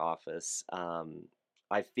here in my office.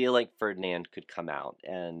 I feel like Ferdinand could come out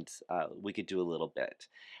and we could do a little bit.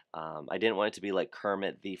 I didn't want it to be like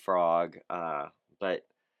Kermit the Frog, but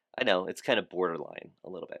I know it's kind of borderline a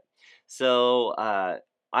little bit. So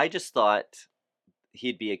I just thought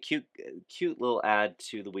he'd be a cute little add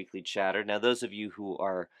to the weekly chatter. Now, those of you who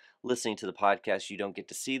are listening to the podcast, you don't get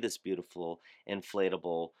to see this beautiful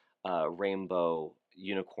inflatable rainbow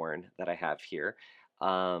unicorn that I have here.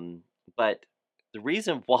 But the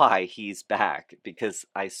reason why he's back, because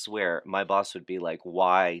I swear my boss would be like,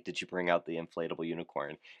 "Why did you bring out the inflatable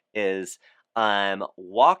unicorn?" is I'm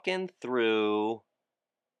walking through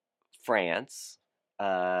France,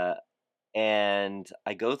 and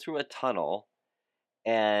I go through a tunnel,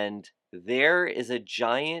 and there is a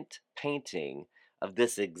giant painting of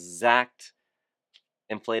this exact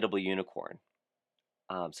inflatable unicorn.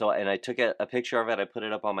 And I took a picture of it. I put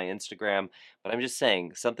it up on my Instagram. But I'm just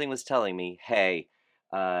saying, something was telling me, hey,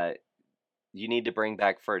 you need to bring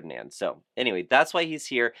back Ferdinand. So anyway, that's why he's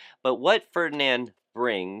here. But what Ferdinand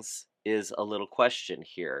brings is a little question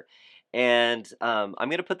here. And I'm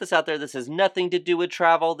going to put this out there. This has nothing to do with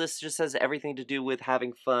travel. This just has everything to do with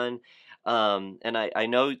having fun. And I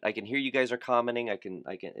know I can hear you guys are commenting. I'm getting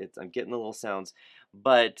the little sounds.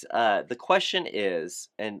 But the question is,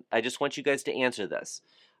 and I just want you guys to answer this.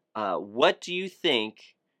 What do you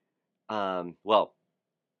think? Well,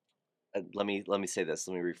 let me say this.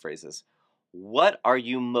 Let me rephrase this. What are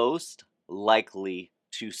you most likely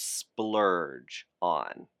to splurge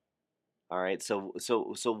on? All right. So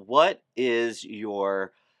what is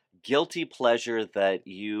your guilty pleasure that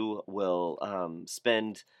you will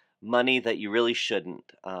spend money that you really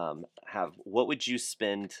shouldn't have? What would you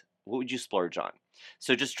spend? What would you splurge on?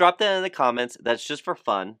 So just drop that in the comments. That's just for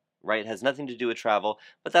fun, right? It has nothing to do with travel,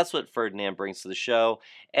 but that's what Ferdinand brings to the show.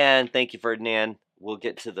 And thank you, Ferdinand. We'll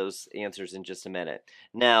get to those answers in just a minute.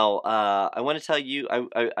 Now, I want to tell you,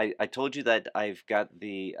 I told you that I've got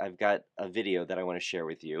a video that I want to share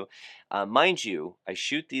with you. Mind you, I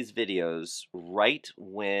shoot these videos right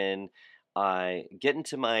when I get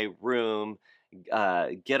into my room,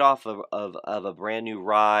 get off of a brand new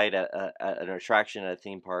ride at an attraction at a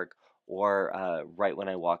theme park, or right when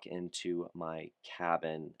I walk into my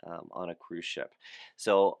cabin on a cruise ship.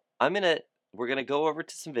 So we're gonna go over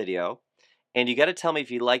to some video. And you got to tell me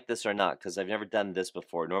if you like this or not, because I've never done this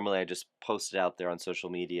before. Normally, I just post it out there on social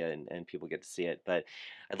media and people get to see it. But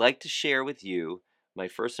I'd like to share with you my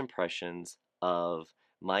first impressions of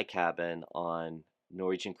my cabin on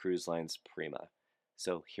Norwegian Cruise Line's Prima.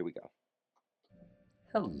 So here we go.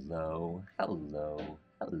 Hello, hello,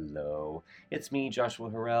 hello. It's me, Joshua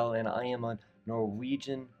Harrell, and I am on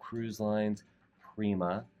Norwegian Cruise Line's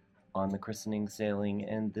Prima on the christening sailing,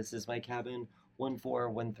 and this is my cabin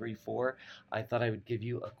 14134. I thought I would give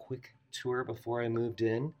you a quick tour before I moved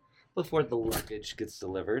in, before the luggage gets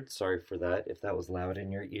delivered. Sorry for that, if that was loud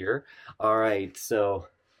in your ear. All right, so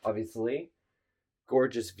obviously,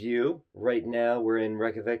 gorgeous view. Right now, we're in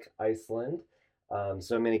Reykjavik, Iceland.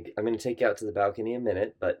 So I'm gonna take you out to the balcony in a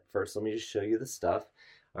minute, but first let me just show you the stuff.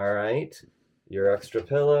 All right, your extra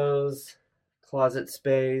pillows, closet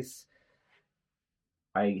space.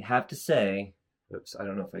 I have to say, oops, I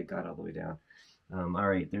don't know if I got all the way down. All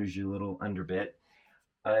right, there's your little underbit.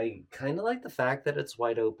 I kind of like the fact that it's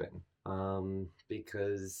wide open,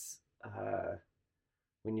 because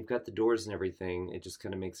when you've got the doors and everything, it just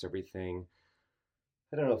kind of makes everything,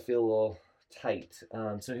 I don't know, feel a little tight.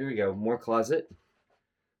 So here we go, more closet,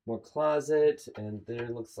 and there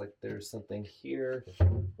looks like there's something here.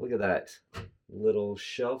 Look at that little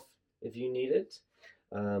shelf if you need it,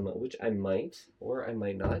 which I might, or I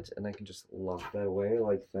might not, and I can just lock that away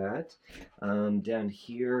like that. Down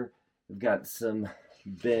here, we've got some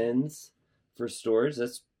bins for storage.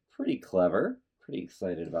 That's pretty clever. Pretty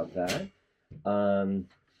excited about that.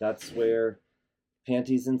 That's where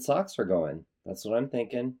Panties and socks are going. That's what I'm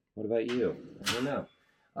thinking. What about you? I don't know.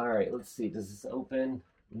 All right, let's see. Does this open?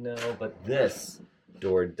 No, but this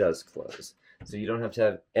door does close. So you don't have to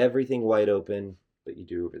have everything wide open, but you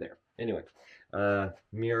do over there. Anyway,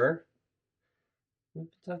 mirror. We've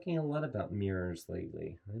been talking a lot about mirrors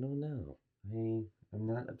lately. I don't know. I'm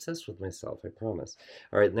not obsessed with myself, I promise.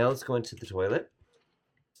 All right, now let's go into the toilet.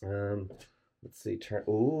 Um, let's see. Turn.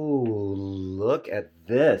 Ooh, look at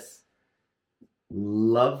this.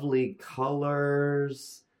 Lovely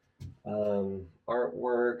colors,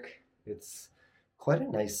 artwork. It's quite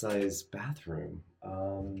a nice size bathroom.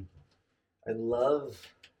 I love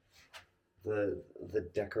the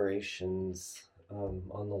decorations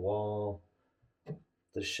on the wall,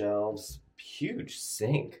 the shelves, huge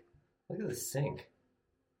sink. Look at the sink.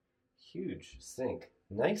 Huge sink.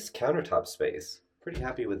 Nice countertop space. Pretty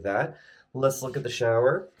happy with that. Let's look at the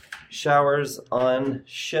shower. Showers on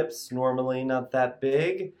ships normally not that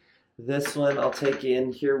big. This one I'll take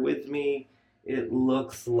in here with me. It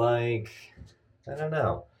looks like, I don't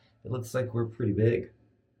know. It looks like we're pretty big.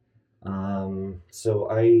 So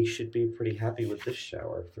I should be pretty happy with this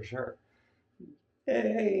shower for sure.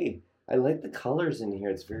 Hey, I like the colors in here.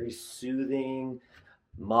 It's very soothing,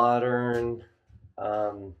 modern.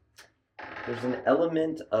 Um, there's an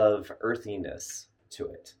element of earthiness to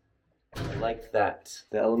it. I like that.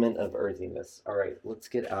 The element of earthiness. All right, let's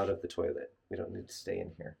get out of the toilet. We don't need to stay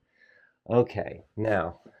in here. Okay,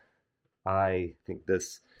 now I think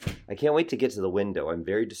this. I can't wait to get to the window. I'm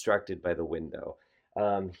very distracted by the window.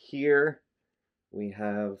 Here we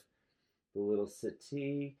have the little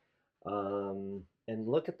settee. And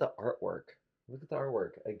look at the artwork. Look at the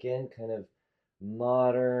artwork. Again, kind of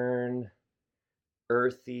modern,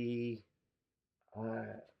 earthy.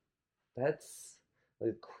 Uh, that's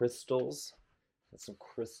like crystals. Got some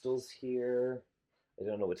crystals here. I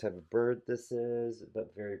don't know what type of bird this is,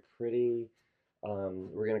 but very pretty.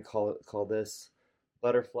 We're gonna call this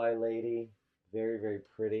butterfly lady. Very, very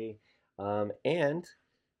pretty. And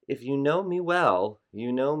if you know me well,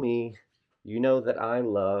 you know me. You know that I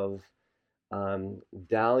love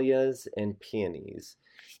dahlias and peonies,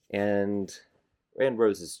 and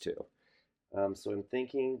roses too. So I'm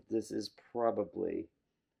thinking this is probably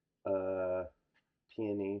a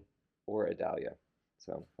peony or a dahlia.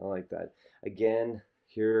 So I like that. Again,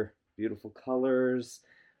 here beautiful colors.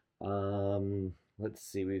 Let's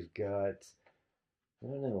see, we've got, I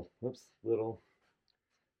don't know, whoops, little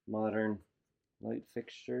modern light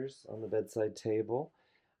fixtures on the bedside table.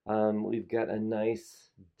 We've got a nice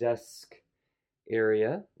desk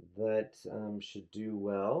area that should do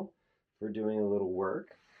well for doing a little work.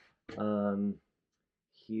 Um,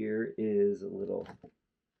 Here is a little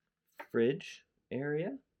fridge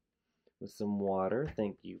area with some water.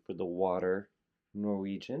 Thank you for the water,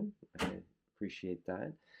 Norwegian. I appreciate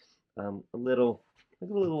that. A little,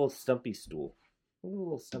 like a little stumpy stool. A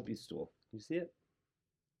little stumpy stool. You see it?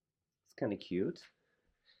 It's kind of cute.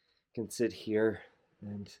 Can sit here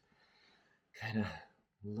and kind of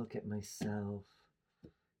look at myself,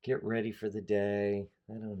 get ready for the day.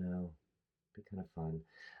 I don't know. Be kind of fun.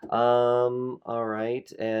 All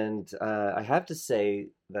right, and I have to say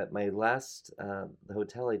that my last the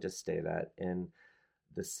hotel I just stayed at in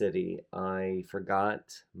the city, I forgot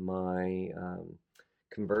my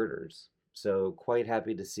converters. So quite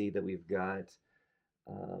happy to see that we've got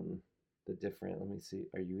um, the different. Let me see.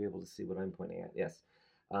 Are you able to see what I'm pointing at? Yes.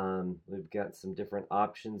 We've got some different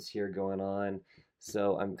options here going on,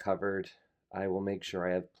 so I'm covered. I will make sure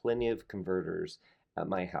I have plenty of converters at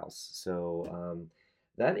my house. So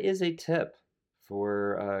that is a tip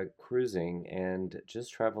for cruising and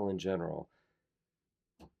just travel in general.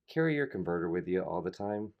 Carry your converter with you all the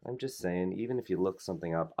time. I'm just saying, even if you look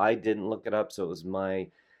something up, I didn't look it up, so it was my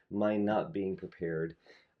not being prepared.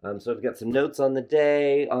 So I've got some notes on the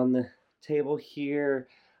day on the table here.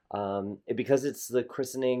 Because it's the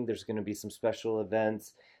christening, there's going to be some special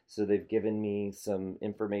events. So they've given me some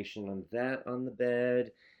information on that on the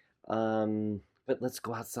bed. But let's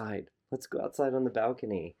go outside. Let's go outside on the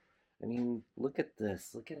balcony. I mean, look at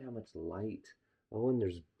this. Look at how much light. Oh, and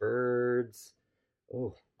there's birds.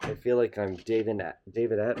 Oh, I feel like I'm David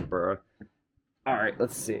Attenborough. All right,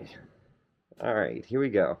 let's see. All right, here we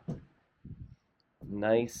go.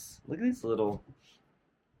 Nice. Look at these little,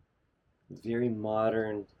 very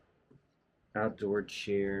modern outdoor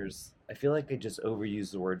chairs. I feel like I just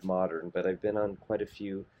overused the word modern, but I've been on quite a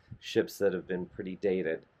few ships that have been pretty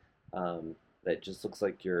dated. That just looks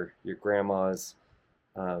like your grandma's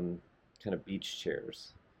kind of beach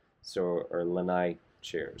chairs, so or lanai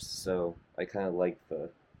chairs. So I kind of like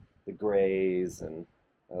the grays and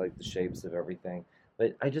I like the shapes of everything.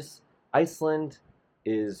 But I just Iceland.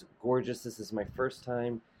 is gorgeous. This is my first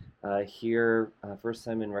time here, first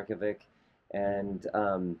time in Reykjavik, and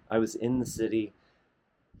I was in the city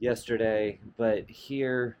yesterday, but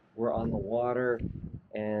here we're on the water,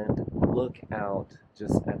 and look out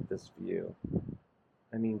just at this view.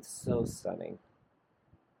 I mean, so stunning.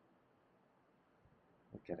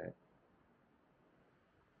 Look at it.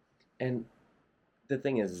 And the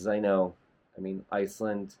thing is I know, I mean,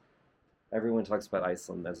 Iceland, everyone talks about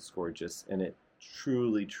Iceland as gorgeous, and it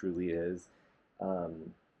truly, truly is.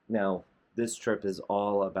 Now, this trip is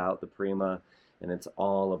all about the Prima, and it's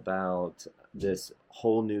all about this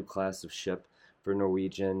whole new class of ship for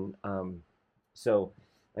Norwegian. So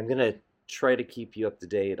I'm gonna try to keep you up to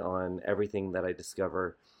date on everything that I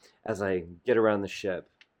discover as I get around the ship.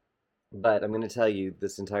 But I'm going to tell you,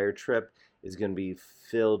 this entire trip is going to be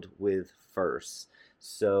filled with firsts.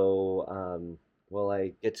 So, while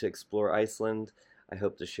I get to explore Iceland, I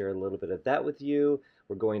hope to share a little bit of that with you.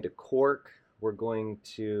 We're going to Cork. We're going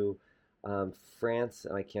to France,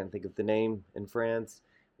 and I can't think of the name in France.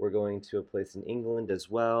 We're going to a place in England as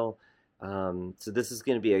well. So this is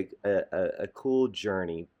going to be a cool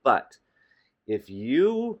journey. But if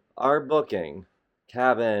you are booking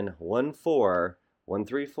cabin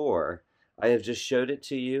 14134, I have just showed it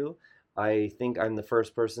to you. I think I'm the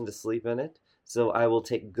first person to sleep in it, so I will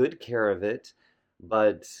take good care of it.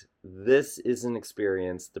 But this is an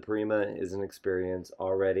experience. The Prima is an experience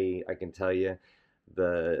already. I can tell you,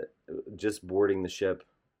 the just boarding the ship,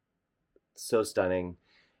 so stunning.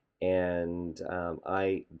 And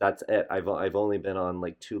I that's it. I've only been on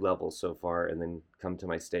like 2 levels so far, and then come to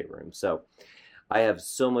my stateroom. So I have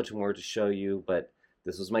so much more to show you, but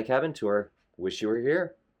this was my cabin tour. Wish you were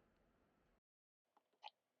here.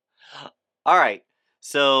 All right.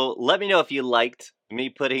 So let me know if you liked me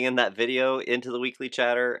putting in that video into the weekly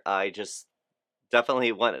chatter. I just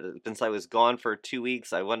definitely wanted, since I was gone for 2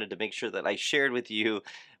 weeks, I wanted to make sure that I shared with you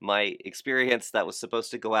my experience that was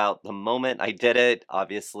supposed to go out the moment I did it.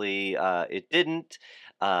 Obviously, it didn't.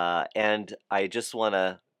 And I just want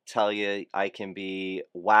to tell you, I can be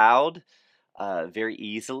wowed very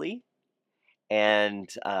easily. And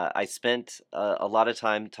I spent a lot of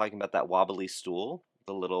time talking about that wobbly stool,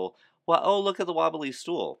 the little, well, oh, look at the wobbly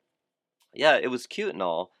stool. Yeah, it was cute and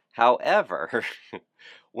all. However,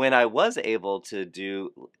 when I was able to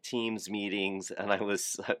do Teams meetings and I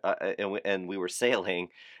was and we were sailing,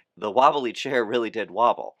 the wobbly chair really did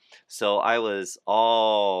wobble. So I was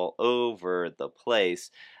all over the place.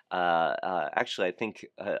 Actually, I think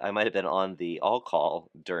I might have been on the all call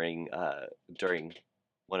during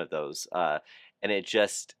one of those, and it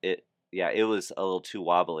yeah, it was a little too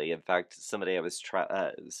wobbly. In fact, somebody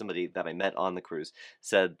that I met on the cruise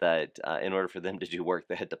said that in order for them to do work,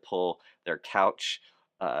 they had to pull their couch,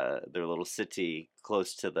 their little settee,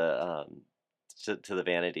 close to the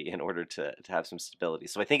vanity in order to have some stability.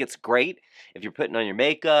 So I think it's great if you're putting on your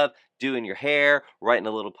makeup, doing your hair, writing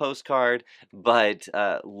a little postcard. But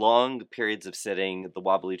long periods of sitting, the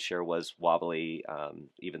wobbly chair was wobbly,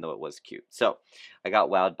 even though it was cute. So I got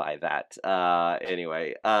wowed by that.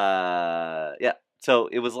 Anyway, yeah. So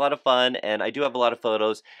it was a lot of fun, and I do have a lot of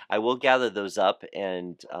photos. I will gather those up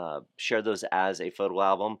and share those as a photo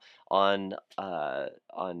album on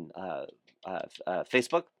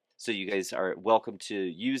Facebook. So you guys are welcome to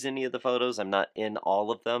use any of the photos. I'm not in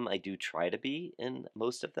all of them. I do try to be in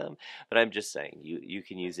most of them, but I'm just saying you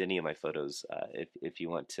can use any of my photos if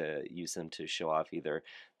you want to use them to show off either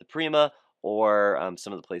the Prima or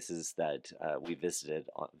some of the places that we visited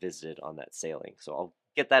on that sailing. So I'll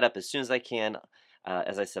get that up as soon as I can.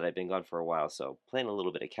 As I said, I've been gone for a while, so playing a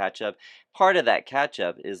little bit of catch up. Part of that catch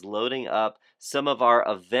up is loading up some of our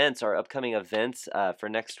events, our upcoming events for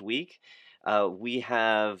next week. We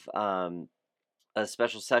have a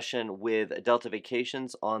special session with Delta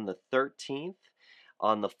Vacations on the 13th.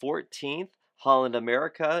 On the 14th, Holland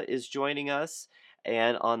America is joining us.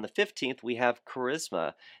 And on the 15th, we have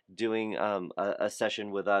Charisma doing a session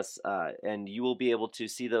with us. And you will be able to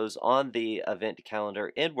see those on the event calendar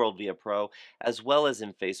in World Via Pro, as well as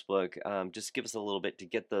in Facebook. Just give us a little bit to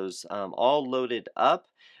get those all loaded up.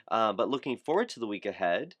 But looking forward to the week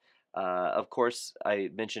ahead. Of course, I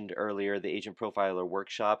mentioned earlier the Agent Profiler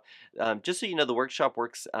Workshop. Just so you know, the workshop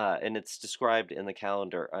works, and it's described in the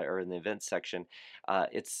calendar or in the events section.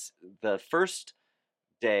 It's the first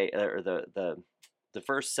day or the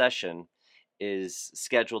first session is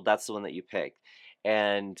scheduled. That's the one that you pick,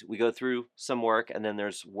 and we go through some work, and then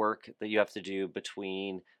there's work that you have to do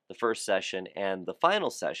between the first session and the final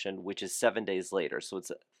session, which is 7 days later. So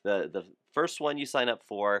it's the first one you sign up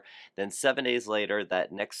for, then 7 days later,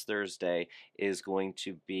 that next Thursday is going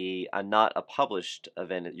to be not a published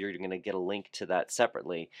event. You're going to get a link to that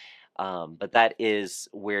separately, but that is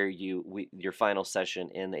where your final session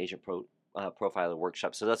in the Profiler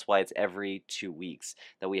workshop. So that's why it's every 2 weeks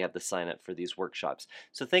that we have the sign up for these workshops.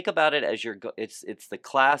 So think about it as it's the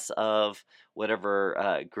class of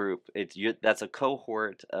whatever group. That's a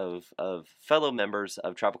cohort of fellow members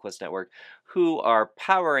of Travel Quest Network who are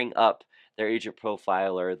powering up their agent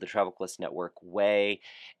profiler the Travel Quest Network way,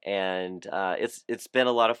 and it's been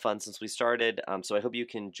a lot of fun since we started. So I hope you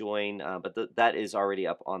can join. But that is already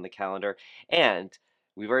up on the calendar, and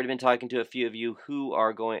we've already been talking to a few of you who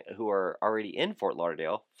are already in Fort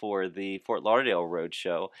Lauderdale for the Fort Lauderdale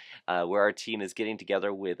Roadshow, where our team is getting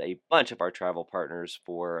together with a bunch of our travel partners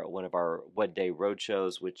for one of our one-day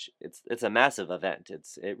roadshows, which it's a massive event.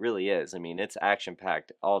 It really is. I mean, it's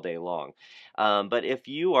action-packed all day long. But if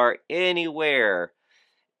you are anywhere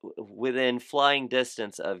within flying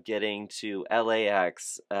distance of getting to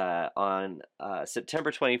LAX on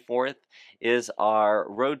September 24th is our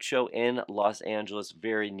roadshow in Los Angeles,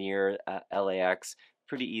 very near LAX.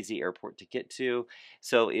 Pretty easy airport to get to.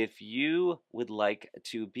 So if you would like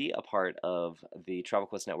to be a part of the Travel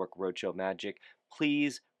Quest Network Roadshow Magic,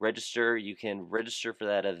 please register. You can register for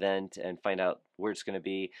that event and find out where it's going to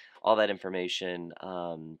be, all that information.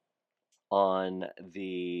 On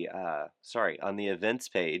the events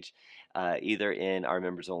page, either in our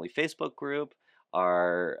members only Facebook group,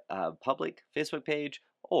 our public Facebook page,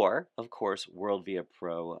 or of course World Via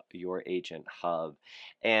Pro, your agent hub.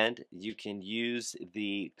 And you can use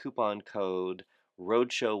the coupon code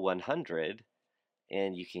Roadshow100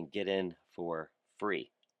 and you can get in for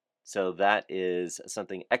free. So that is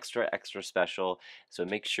something extra special. So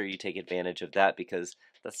make sure you take advantage of that, because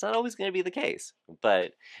that's not always going to be the case.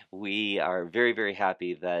 But we are very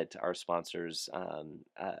happy that our sponsors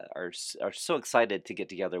are so excited to get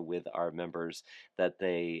together with our members that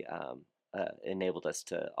they enabled us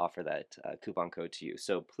to offer that coupon code to you.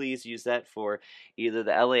 So please use that for either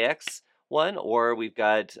the LAX one, or we've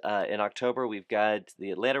got in October we've got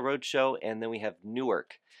the Atlanta Roadshow, and then we have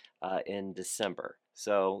Newark in December.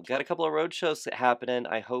 So got a couple of road shows happening.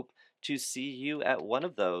 I hope to see you at one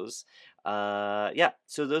of those. Yeah,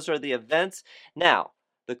 so those are the events. Now,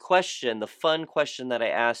 the fun question that I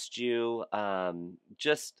asked you,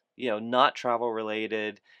 just, not travel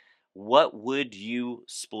related, what would you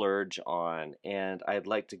splurge on? And I'd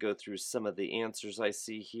like to go through some of the answers I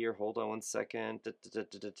see here. Hold on one second.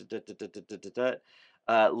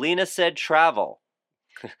 Lena said travel.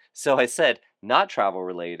 So I said not travel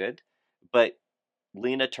related, but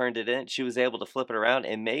Lena turned it in. She was able to flip it around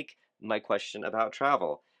and make my question about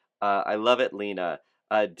travel. I love it, Lena.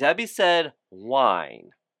 Debbie said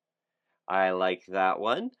wine. I like that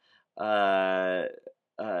one. Teresa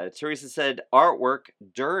said artwork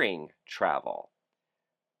during travel,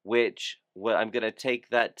 which what I'm going to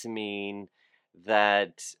take that to mean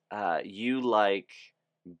that you like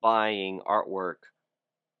buying artwork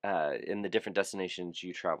in the different destinations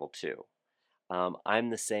you travel to. I'm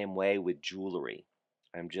the same way with jewelry.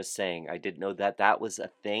 I'm just saying, I didn't know that that was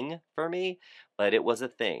a thing for me, but it was a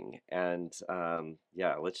thing. And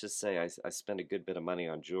yeah, let's just say I spent a good bit of money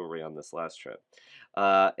on jewelry on this last trip.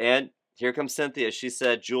 And here comes Cynthia. She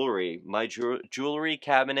said, jewelry. My jewelry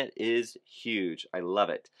cabinet is huge. I love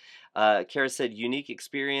it. Kara said, unique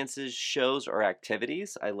experiences, shows, or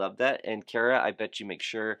activities. I love that. And Kara, I bet you make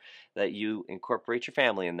sure that you incorporate your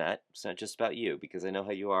family in that. It's not just about you, because I know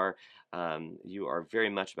how you are. You are very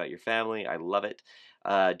much about your family. I love it.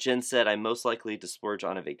 Jen said, I'm most likely to splurge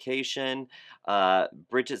on a vacation.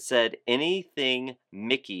 Bridget said, anything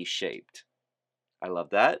Mickey shaped. I love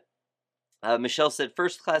that. Michelle said,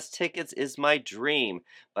 first class tickets is my dream,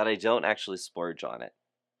 but I don't actually splurge on it.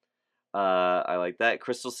 I like that.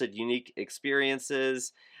 Crystal said, unique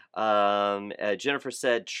experiences. Jennifer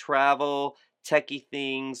said, travel, techie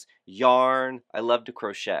things, yarn. I love to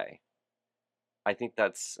crochet. I think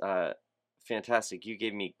that's fantastic. You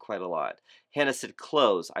gave me quite a lot. Hannah said,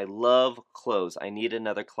 clothes. I love clothes. I need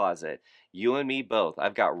another closet. You and me both.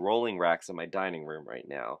 I've got rolling racks in my dining room right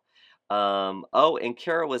now. Oh, and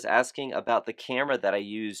Kara was asking about the camera that I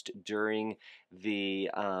used during the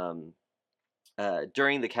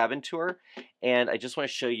cabin tour, and I just want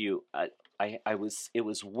to show you. It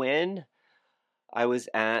was when I was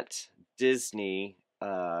at Disney,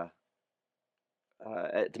 at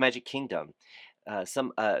the Magic Kingdom.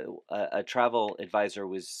 A travel advisor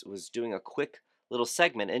was doing a quick little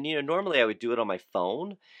segment. And normally I would do it on my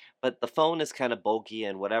phone, but the phone is kind of bulky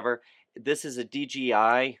and whatever. This is a DJI.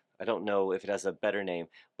 I don't know if it has a better name,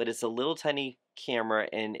 but it's a little tiny camera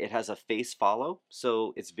and it has a face follow.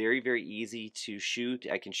 So it's very, very easy to shoot.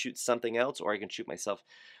 I can shoot something else or I can shoot myself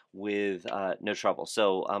with no trouble.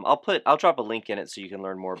 So I'll drop a link in it so you can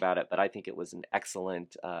learn more about it. But I think it was an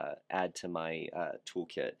excellent add to my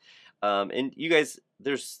toolkit. And you guys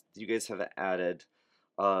have added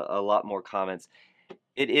a lot more comments.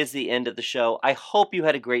 It is the end of the show. I hope you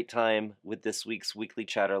had a great time with this week's Weekly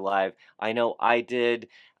Chatter Live. I know I did.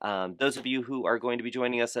 Those of you who are going to be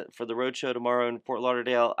joining us for the road show tomorrow in Fort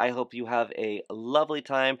Lauderdale, I hope you have a lovely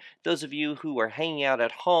time. Those of you who are hanging out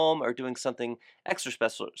at home or doing something extra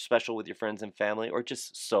special with your friends and family or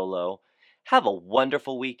just solo, have a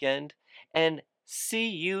wonderful weekend and see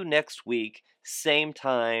you next week, same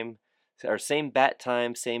time or same bat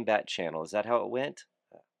time, same bat channel. Is that how it went?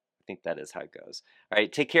 I think that is how it goes. All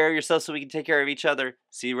right, take care of yourself so we can take care of each other.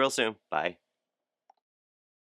 See you real soon. Bye.